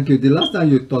 Thank you. The last time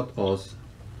you taught us,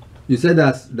 you said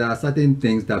that there are certain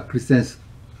things that Christians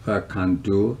can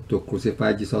do to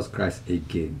crucify Jesus Christ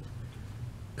again.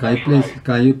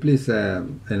 Can you please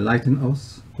enlighten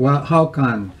us? Well, how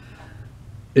can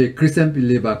a Christian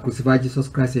believer crucify Jesus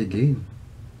Christ again?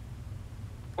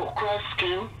 Oh, Christ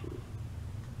came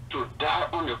to die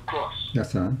on the cross.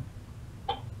 That's right.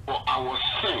 For our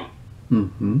sin.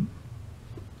 Mm-hmm.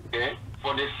 Okay?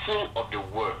 For the sin of the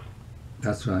world.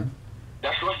 That's right.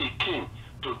 That's why he came,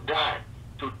 to die,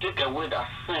 to take away that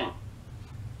sin.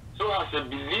 So as a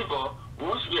believer,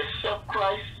 once we accept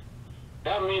Christ,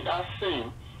 that means that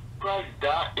sin, Christ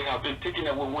died, it has been taken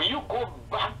away. When you go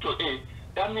back to it,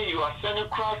 that means you are sending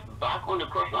Christ back on the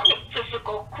cross, not a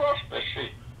physical cross per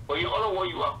se, but in other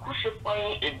words, you are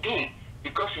crucifying again,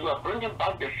 because you are bringing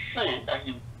back the sin that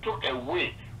he took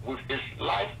away with his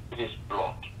life and his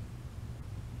blood.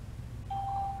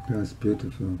 That's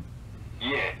beautiful.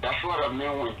 Yeah, that's what I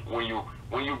mean when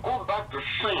you go back to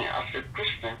sin as a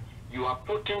Christian, you are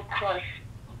putting Christ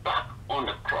back on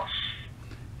the cross.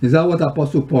 Is that what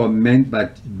Apostle Paul meant by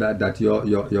that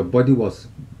your body was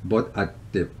bought at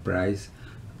the price?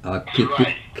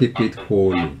 Keep it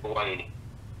holy.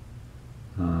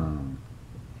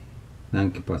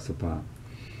 Thank you, Pastor Pah.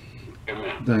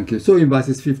 Amen. Thank you. So in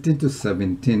verses 15 to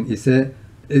 17,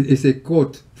 it's a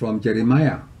quote from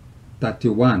Jeremiah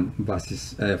 31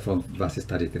 from verses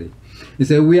 33. It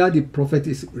says, where the prophet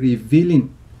is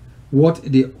revealing what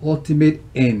the ultimate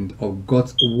end of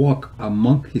God's work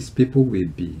among his people will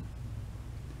be.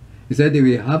 He said they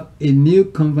will have a new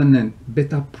covenant,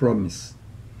 better promise.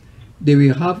 They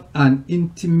will have an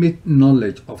intimate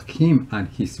knowledge of him and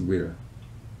his will.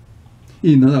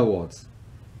 In other words,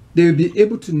 they will be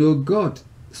able to know God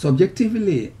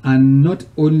subjectively and not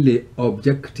only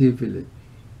objectively.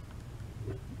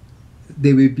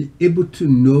 They will be able to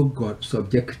know God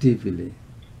subjectively.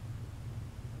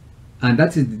 And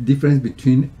that is the difference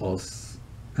between us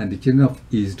and the children of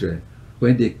Israel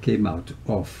when they came out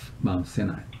of Mount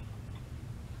Sinai.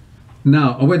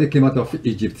 Now, or when they came out of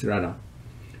Egypt, rather.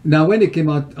 Now, when they came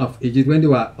out of Egypt, when they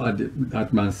were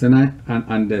at Mount Sinai,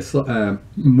 and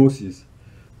Moses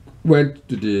went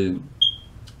to the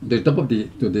top of the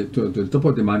top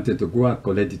of the mountain to go and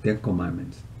collect the 10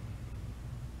 Commandments.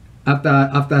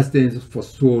 After staying for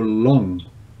so long,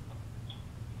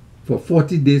 for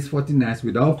 40 days, 40 nights,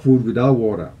 without food, without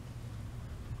water,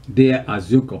 they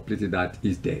assume completely that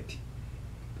he's dead.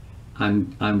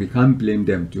 And we can't blame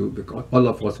them too, because all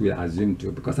of us will assume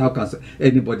too, because how can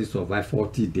anybody survive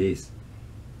 40 days?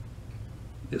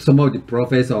 Some of the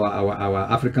prophets, or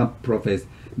our African prophets,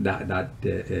 that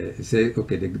say,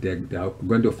 okay, they are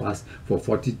going to fast for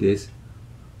 40 days.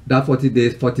 That 40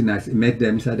 days, 40 nights, it made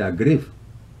them inside their grave.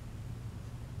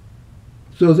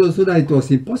 So that it was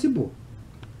impossible.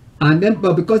 And then,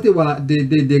 but because they were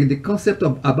the concept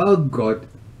of about God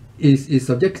is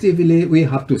subjectively, we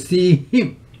have to see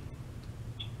him.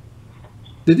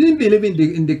 They didn't believe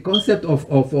in the concept of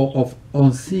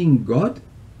unseeing God.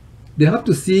 They have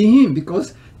to see him,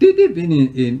 because they've been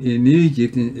in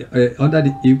Egypt under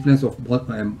the influence of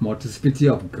multiplicity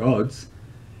of gods,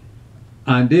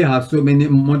 and they have so many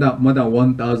more than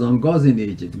 1,000 gods in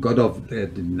Egypt. God of the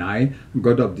Nile,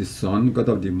 God of the sun, God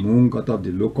of the moon, God of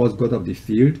the locusts, God of the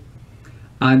field,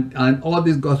 and all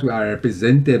these gods were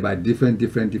represented by different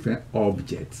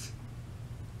objects,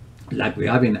 like we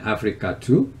have in Africa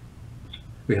too.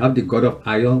 We have the god of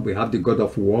iron, we have the god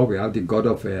of war, we have the god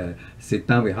of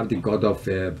Satan, we have the god of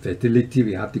fertility,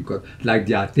 we have the god, like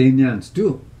the Athenians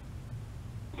too.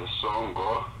 The sun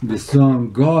god. The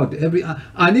sun god.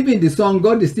 And even the sun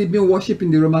god is still being worshipped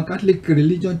in the Roman Catholic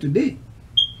religion today.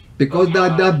 Because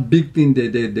that big thing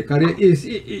they carry is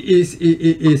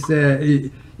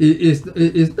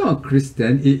not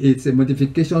Christian. It's a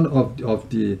modification of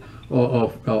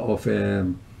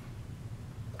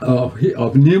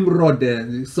Nimrod,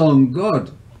 the sun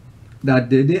god, that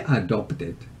they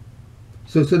adopted.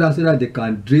 So that they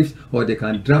can drift, or they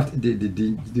can draft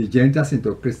the Gentiles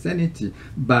into Christianity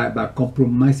by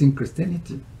compromising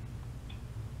Christianity.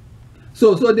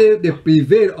 So they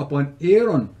prevail upon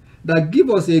Aaron, that give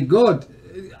us a God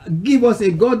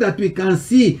that we can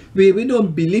see. We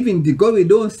don't believe in the God we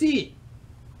don't see.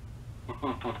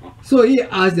 So he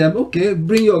asked them, okay,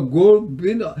 bring your gold,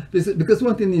 because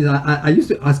one thing is, I used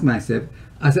to ask myself,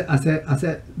 I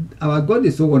said, our God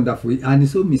is so wonderful and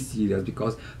he's so mysterious,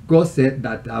 because God said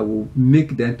that I will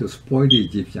make them to spoil the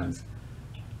Egyptians.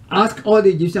 Ask all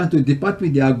the Egyptians to depart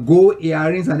with their gold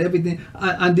earrings and everything.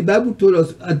 And the Bible told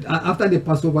us after the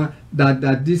Passover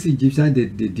that these Egyptians, they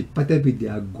departed with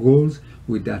their golds,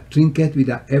 with their trinkets, with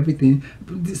their everything.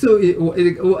 So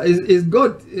is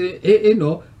God,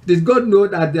 does God know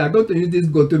that they are going to use this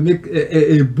gold to make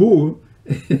a bull?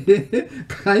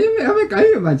 Can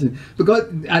you imagine? Because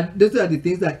those are the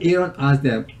things that Aaron asked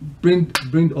them,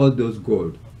 bring all those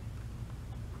gold.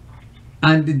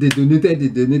 And they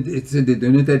donated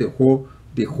the whole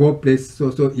place.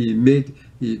 So he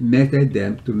meted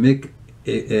them to make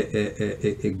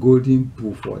a golden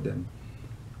bull for them.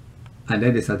 And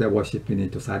then they started worshiping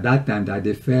it. So at that time that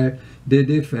they felt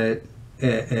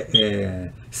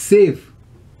safe.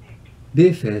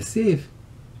 They felt safe.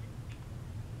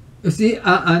 You see,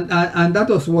 and that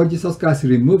was what Jesus Christ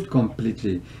removed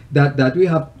completely. That we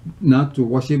have now to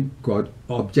worship God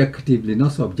objectively,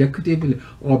 not subjectively,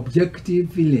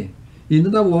 objectively. In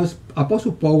other words,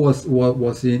 Apostle Paul was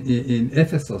in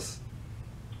Ephesus,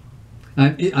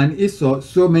 and he saw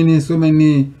so many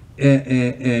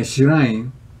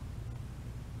shrines,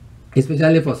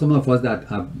 especially for some of us that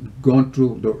have gone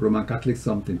through the Roman Catholic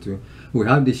something too. We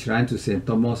have the shrine to St.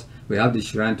 Thomas, we have the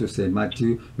shrine to St.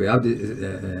 Matthew, we have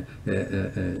the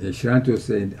shrine to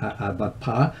St. Albert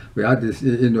Pah, we have this,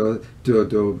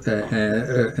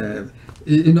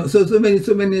 so many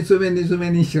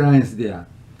shrines there.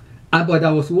 But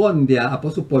there was one there,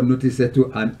 Apostle Paul noticed it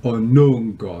to an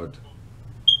unknown God.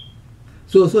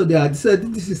 So they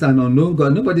said, this is an unknown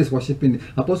God, nobody is worshiping.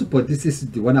 Apostle Paul, this is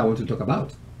the one I want to talk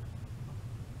about.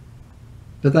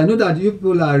 That I know that you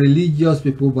people are religious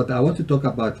people, but I want to talk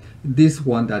about this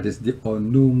one that is the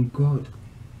unknown God.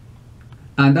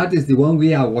 And that is the one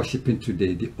we are worshiping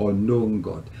today, the unknown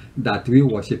God, that we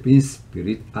worship in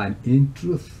spirit and in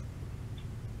truth.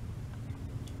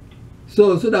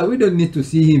 So that we don't need to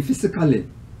see him physically.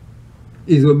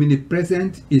 He's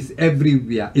omnipresent, he's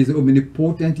everywhere, he's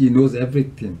omnipotent, he knows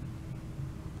everything.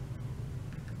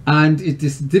 And it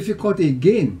is difficult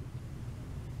again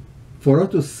for us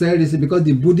to sell this, because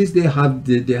the Buddhists, they have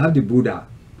the Buddha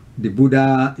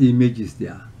images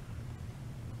there,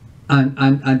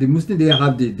 and the Muslims, they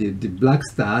have the black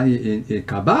star in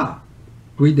Kaaba,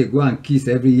 where they go and kiss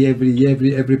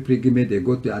every pilgrimage they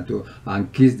go to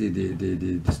and kiss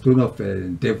the stone of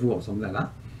devil or something like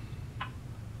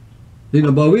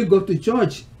that. But we go to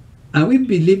church and we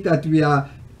believe that we are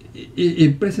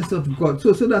in presence of God.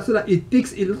 So that it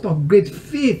takes a lot of great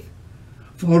faith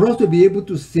for us to be able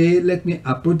to say, let me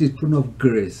approach the throne of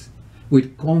grace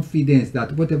with confidence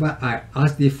that whatever I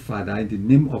ask the Father in the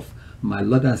name of my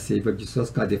Lord and Savior Jesus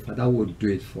Christ, the Father will do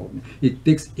it for me. It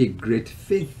takes a great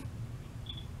faith.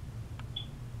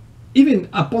 Even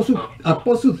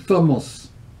Apostle Thomas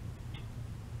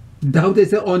doubted,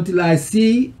 said, until I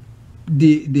see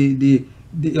the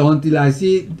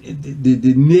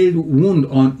nail wound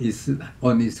on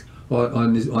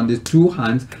the two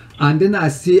hands, and then I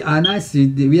see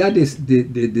where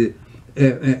they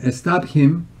stab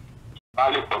him.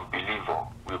 Valuable believer,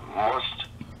 we must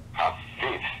have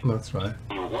faith. That's right.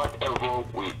 In whatever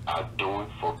we are doing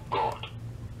for God.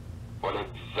 For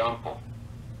example,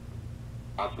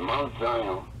 as Mount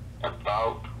Zion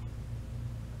about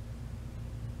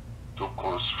to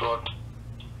construct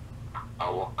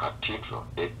our cathedral,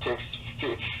 it takes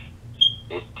faith.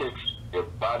 It takes the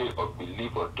body of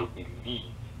believer to believe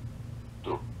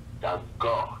that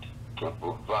God can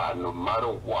provide no matter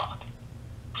what.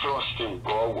 Trusting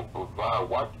God will provide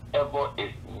whatever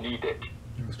is needed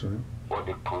for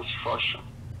the construction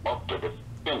up to the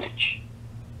finish.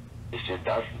 You see,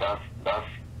 that's the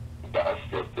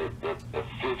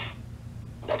faith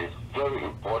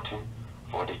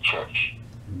for the church.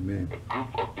 Amen. A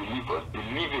group of believers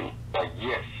believing that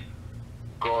yes,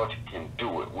 God can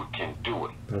do it, we can do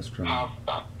it. That's right. Have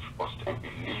that trust and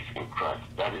belief in Christ.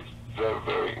 That is very,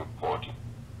 very important.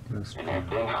 That's And right.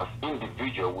 then as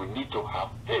individual, we need to have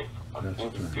faith as That's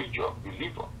right. individual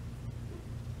believer.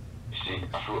 You see,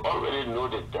 as we already know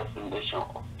the definition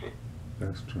of faith,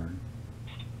 That's right.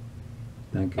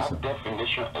 Thank you, that sir.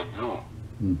 definition alone,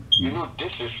 Mm. you know,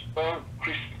 this is where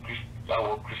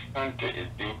our Christianity is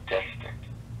being tested.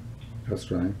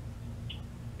 That's right.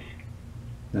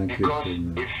 Thank you. Because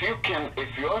Amen.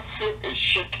 if your faith is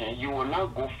shaken, you will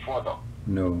not go further.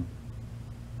 No.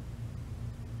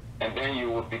 And then you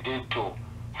will begin to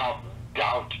have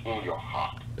doubt in your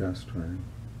heart. That's right.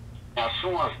 As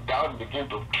soon as doubt begins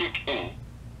to kick in,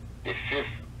 the faith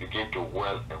begins to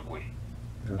well away.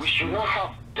 That's We should right. not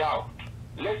have doubt.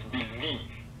 Let's believe.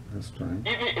 That's right.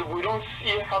 Even if we don't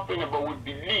see it happening, but we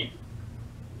believe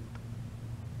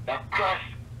that Christ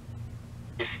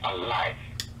is alive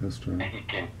That's and right. he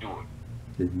can do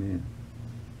it. Amen.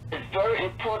 It's very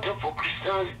important for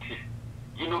Christianity,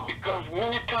 you know, because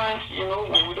many times, you know,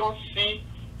 when we don't see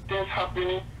things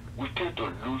happening, we tend to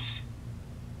lose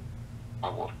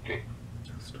our faith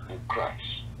That's right. in Christ.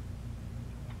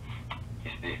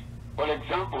 You see, for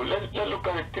example, let's look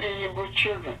at the 3 Hebrew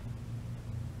children.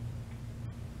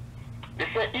 They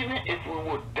said, even if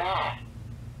we would die,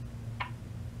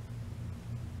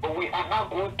 but we are not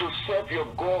going to serve your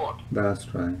God.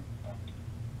 That's right.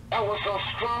 That was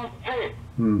a strong faith.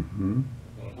 Mm-hmm.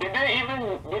 They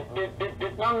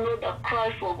did not know that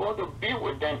Christ was going to be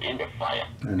with them in the fire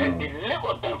I and know.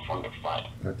 deliver them from the fire,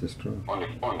 That is true. on the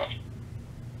furnace.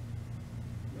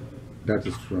 That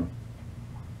is true.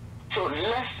 So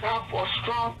let's have a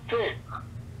strong faith.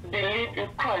 Believe in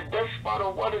Christ. That's part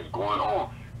of what is going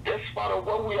on. That's part of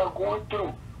what we are going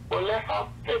through. But let's have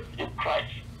faith in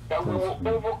Christ that we will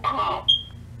overcome.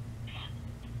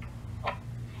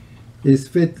 Is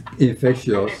faith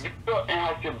infectious? And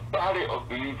as a body of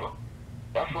believer.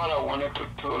 That's what I wanted to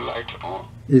throw light on.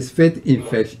 Is faith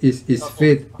infectious? Is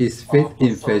faith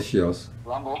infectious?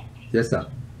 Rambo? Yes, sir.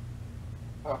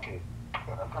 Okay.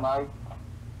 Can I?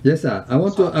 Yes, sir. I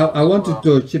want you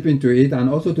to chip into it and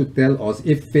also to tell us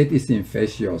if faith is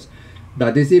infectious.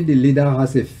 That is, if the leader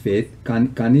has a faith,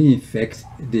 can he infect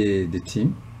the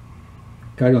team?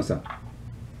 Carry on, sir.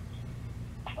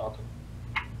 Okay.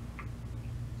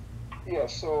 Yeah,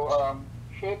 so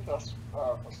faith, as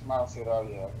Pastor said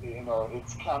earlier, you know, it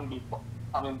can be,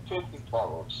 I mean, faith is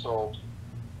borrowed. So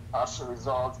as a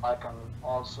result, I can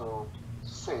also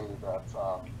say that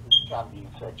it can be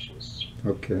infectious.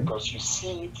 Okay. Because you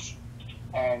see it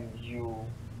and you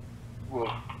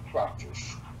will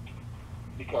practice.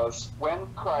 Because when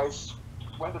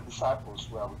the disciples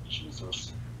were with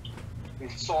Jesus, they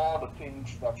saw the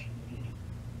things that he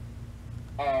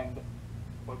did.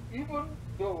 But even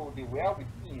though they were with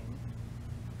him,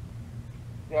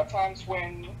 there are times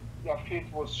when their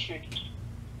faith was shaky.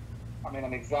 I mean,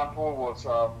 an example was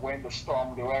when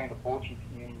they were in the boat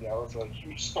with him, there was a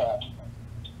huge storm.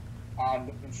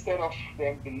 And instead of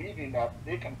them believing that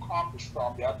they can calm the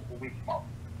storm, they had to wake him up.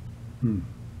 Hmm.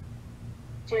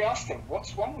 So he asked them,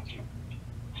 what's wrong with you?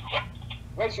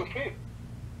 Where's your faith?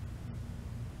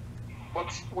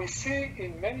 But we see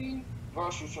in many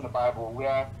verses in the Bible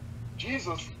where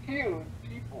Jesus healed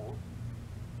people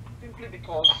simply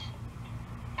because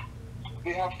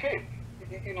they have faith.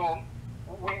 You know,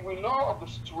 we know of the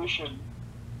situation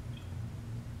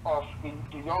of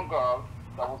the young girl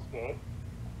that was dead.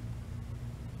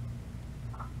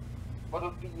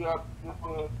 But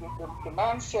the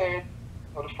man said,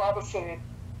 or the father said,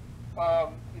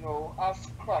 you know,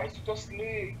 ask Christ to just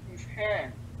lay his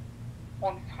hand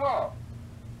on her.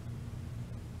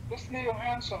 Just lay your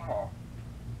hands on her.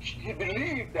 He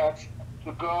believed that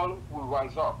the girl will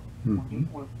rise up,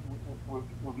 Mm-hmm. will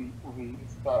be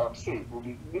saved, will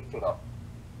be lifted up.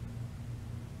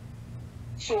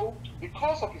 So,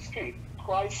 because of his faith,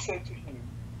 Christ said to him,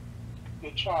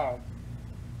 your child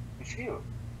is healed.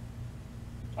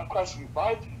 And Christ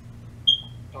revived him,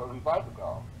 or revived the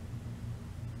girl.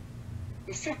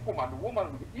 The sick woman, the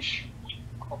woman with the issue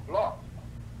of blood,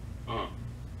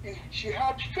 she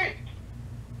had faith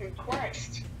in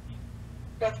Christ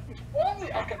that if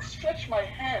only I can stretch my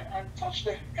hand and touch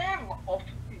the hem of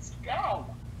his gown,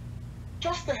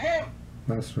 just the hem,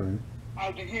 That's right.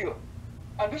 I'll be healed.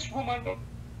 And this woman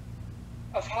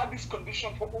has had this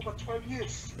condition for over 12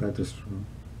 years. That is true.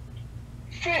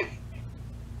 Faith.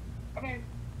 I mean,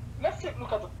 let's take a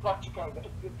look at the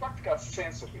practical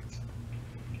sense of it.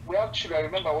 We actually, I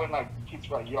remember when my kids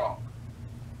were young,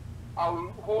 I would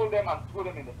hold them and throw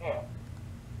them in the air.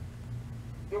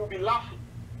 They would be laughing.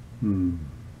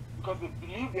 Because they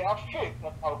believe they have faith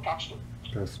that I'll catch them.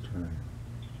 That's right.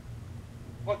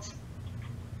 But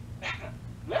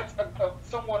let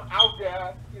someone out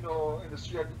there, you know, in the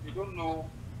street, you don't know,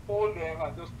 hold them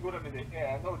and just throw them in the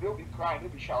air. No, they'll be crying,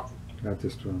 they'll be shouting. That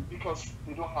is true. Because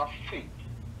they don't have faith.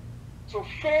 So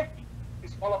faith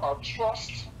is all about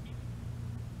trust.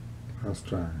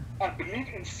 That's right. And believe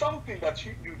in something that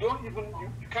you don't even,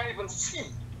 you can't even see,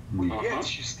 but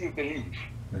yet you still believe.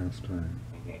 That's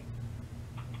right.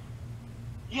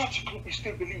 Yet you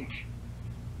still believe.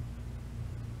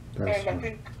 That's and right. I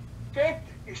think faith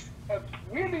is a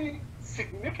really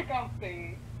significant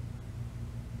thing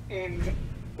in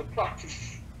the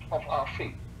practice of our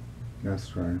faith.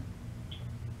 That's right.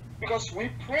 Because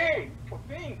we pray for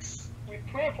things, we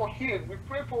pray for healing, we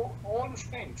pray for all these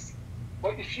things.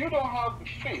 But if you don't have the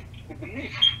faith, the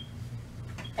belief,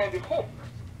 and the hope,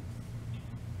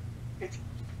 it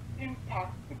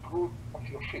impacts the growth of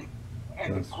your faith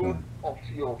and That's the growth right. of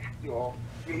your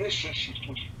relationship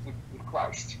with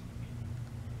Christ.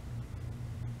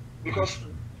 Because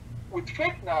with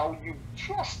faith now, you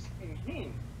trust in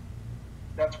Him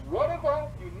that whatever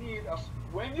you need, as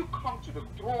when you come to the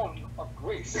throne of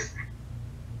grace,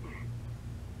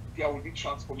 there will be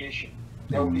transformation.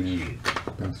 There will be healing.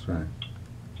 That's right.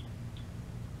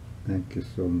 Thank you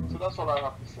so much. So that's all I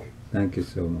have to say. Thank you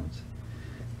so much.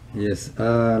 Yes,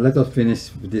 let us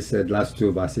finish with this last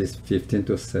two verses, 15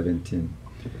 to 17.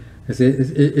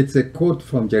 It's a quote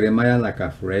from Jeremiah, like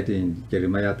I've read in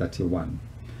Jeremiah 31.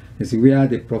 It's where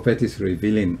the prophet is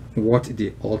revealing what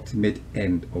the ultimate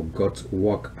end of God's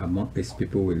work among His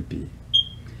people will be.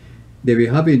 They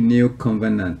will have a new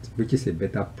covenant, which is a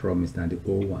better promise than the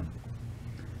old one.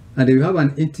 And they will have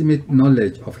an intimate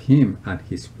knowledge of Him and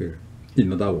His will.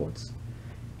 In other words,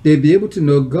 they'll be able to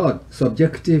know God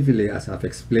subjectively, as I've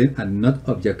explained, and not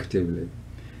objectively.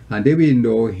 And they will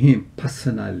know Him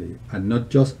personally and not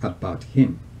just about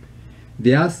Him.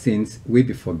 Their sins will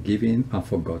be forgiven and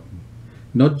forgotten,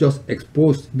 not just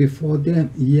exposed before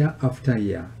them year after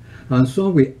year. And so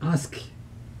we ask,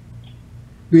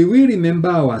 will we remember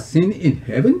our sin in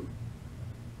heaven?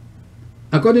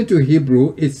 According to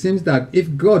Hebrew, it seems that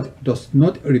if God does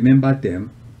not remember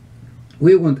them,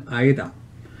 we won't either.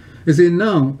 You see,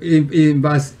 now in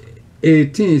verse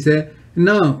 18, it says,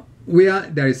 now where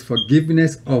there is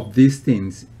forgiveness of these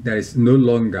things, there is no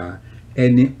longer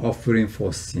any offering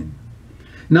for sin.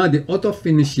 Now the author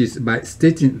finishes by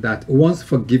stating that once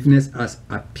forgiveness has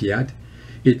appeared,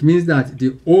 it means that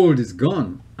the old is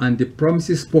gone and the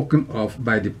promises spoken of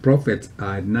by the prophets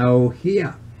are now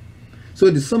here. So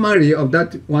the summary of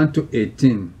that 1 to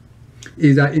 18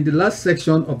 is that in the last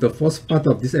section of the first part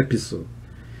of this episode,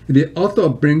 the author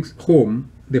brings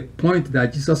home the point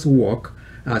that Jesus' work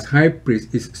as high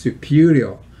priest is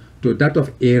superior to that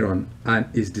of Aaron and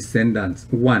his descendants.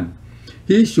 1.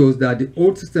 He shows that the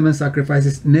Old Testament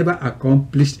sacrifices never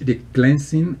accomplished the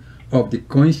cleansing of the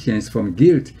conscience from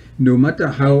guilt, no matter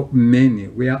how many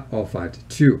were offered.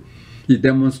 2. He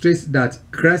demonstrates that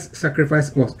Christ's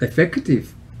sacrifice was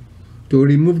effective to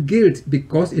remove guilt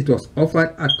because it was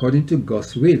offered according to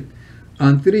God's will.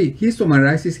 And 3, he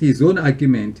summarizes his own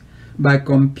argument by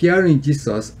comparing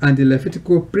Jesus and the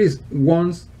Levitical priest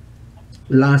once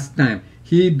last time.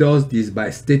 He does this by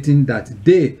stating that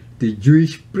they, the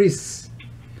Jewish priests,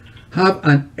 have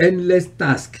an endless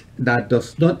task that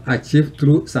does not achieve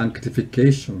through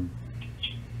sanctification.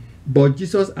 But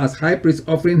Jesus, as high priest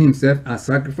offering himself as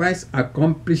sacrifice,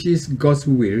 accomplishes God's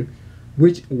will,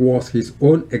 which was his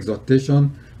own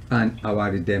exaltation and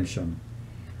our redemption.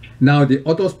 Now, the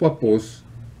author's purpose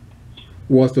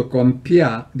was to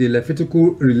compare the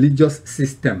Levitical religious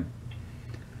system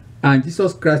and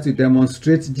Jesus Christ to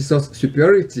demonstrate Jesus'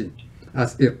 superiority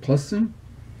as a person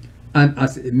and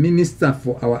as a minister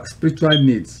for our spiritual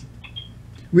needs.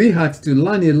 We had to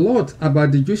learn a lot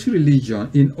about the Jewish religion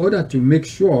in order to make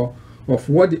sure of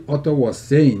what the author was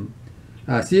saying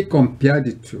as he compared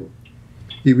the two.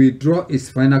 He will draw his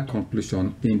final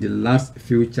conclusion in the last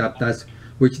few chapters,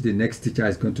 which the next teacher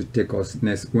is going to take us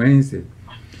next Wednesday.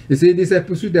 You see, this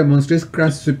episode demonstrates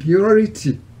Christ's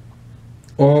superiority,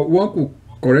 or one could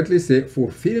correctly say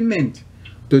fulfillment,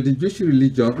 to the Jewish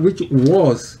religion, which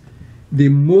was the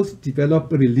most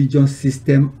developed religion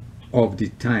system of the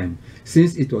time,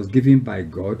 since it was given by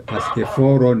God as a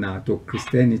forerunner to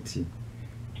Christianity.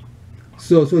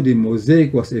 So the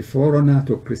Mosaic was a forerunner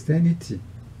to Christianity.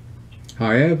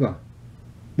 However,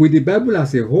 with the Bible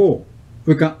as a whole,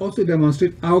 we can also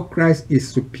demonstrate how Christ is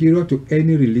superior to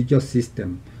any religious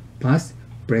system, past,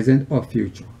 present, or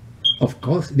future. Of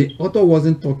course, the author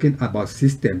wasn't talking about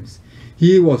systems.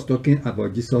 He was talking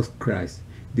about Jesus Christ,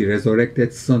 the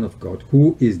resurrected Son of God,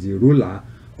 who is the ruler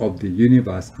of the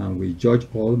universe and will judge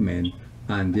all men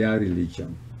and their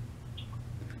religion.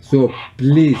 So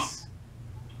please,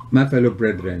 my fellow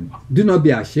brethren, do not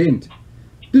be ashamed.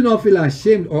 Do not feel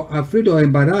ashamed or afraid or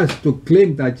embarrassed to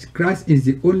claim that Christ is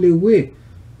the only way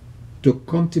to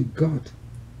come to God.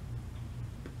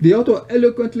 The author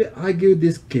eloquently argued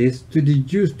this case to the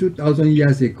Jews 2,000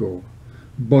 years ago.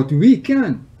 But we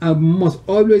can and must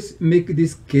always make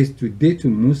this case today to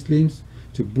Muslims,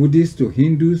 to Buddhists, to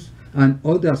Hindus, and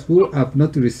others who have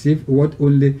not received what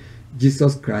only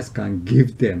Jesus Christ can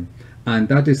give them, and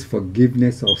that is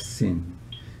forgiveness of sin.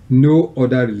 No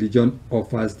other religion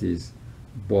offers this,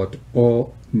 but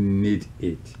all need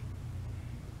it.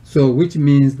 So, which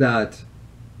means that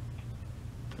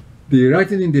the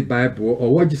writing in the Bible,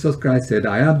 or what Jesus Christ said,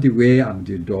 I am the way, I'm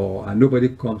the door, and nobody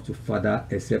comes to Father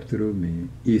except through me,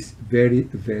 is very,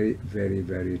 very, very,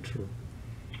 very true.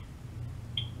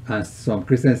 And some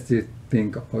Christians still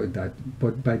think that,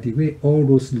 but by the way, all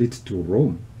roads lead to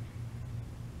Rome.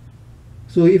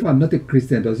 So if I'm not a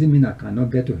Christian, does it mean I cannot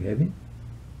get to heaven?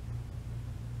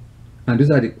 And those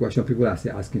are the questions people are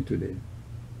still asking today.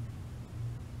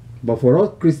 But for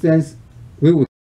us Christians, we will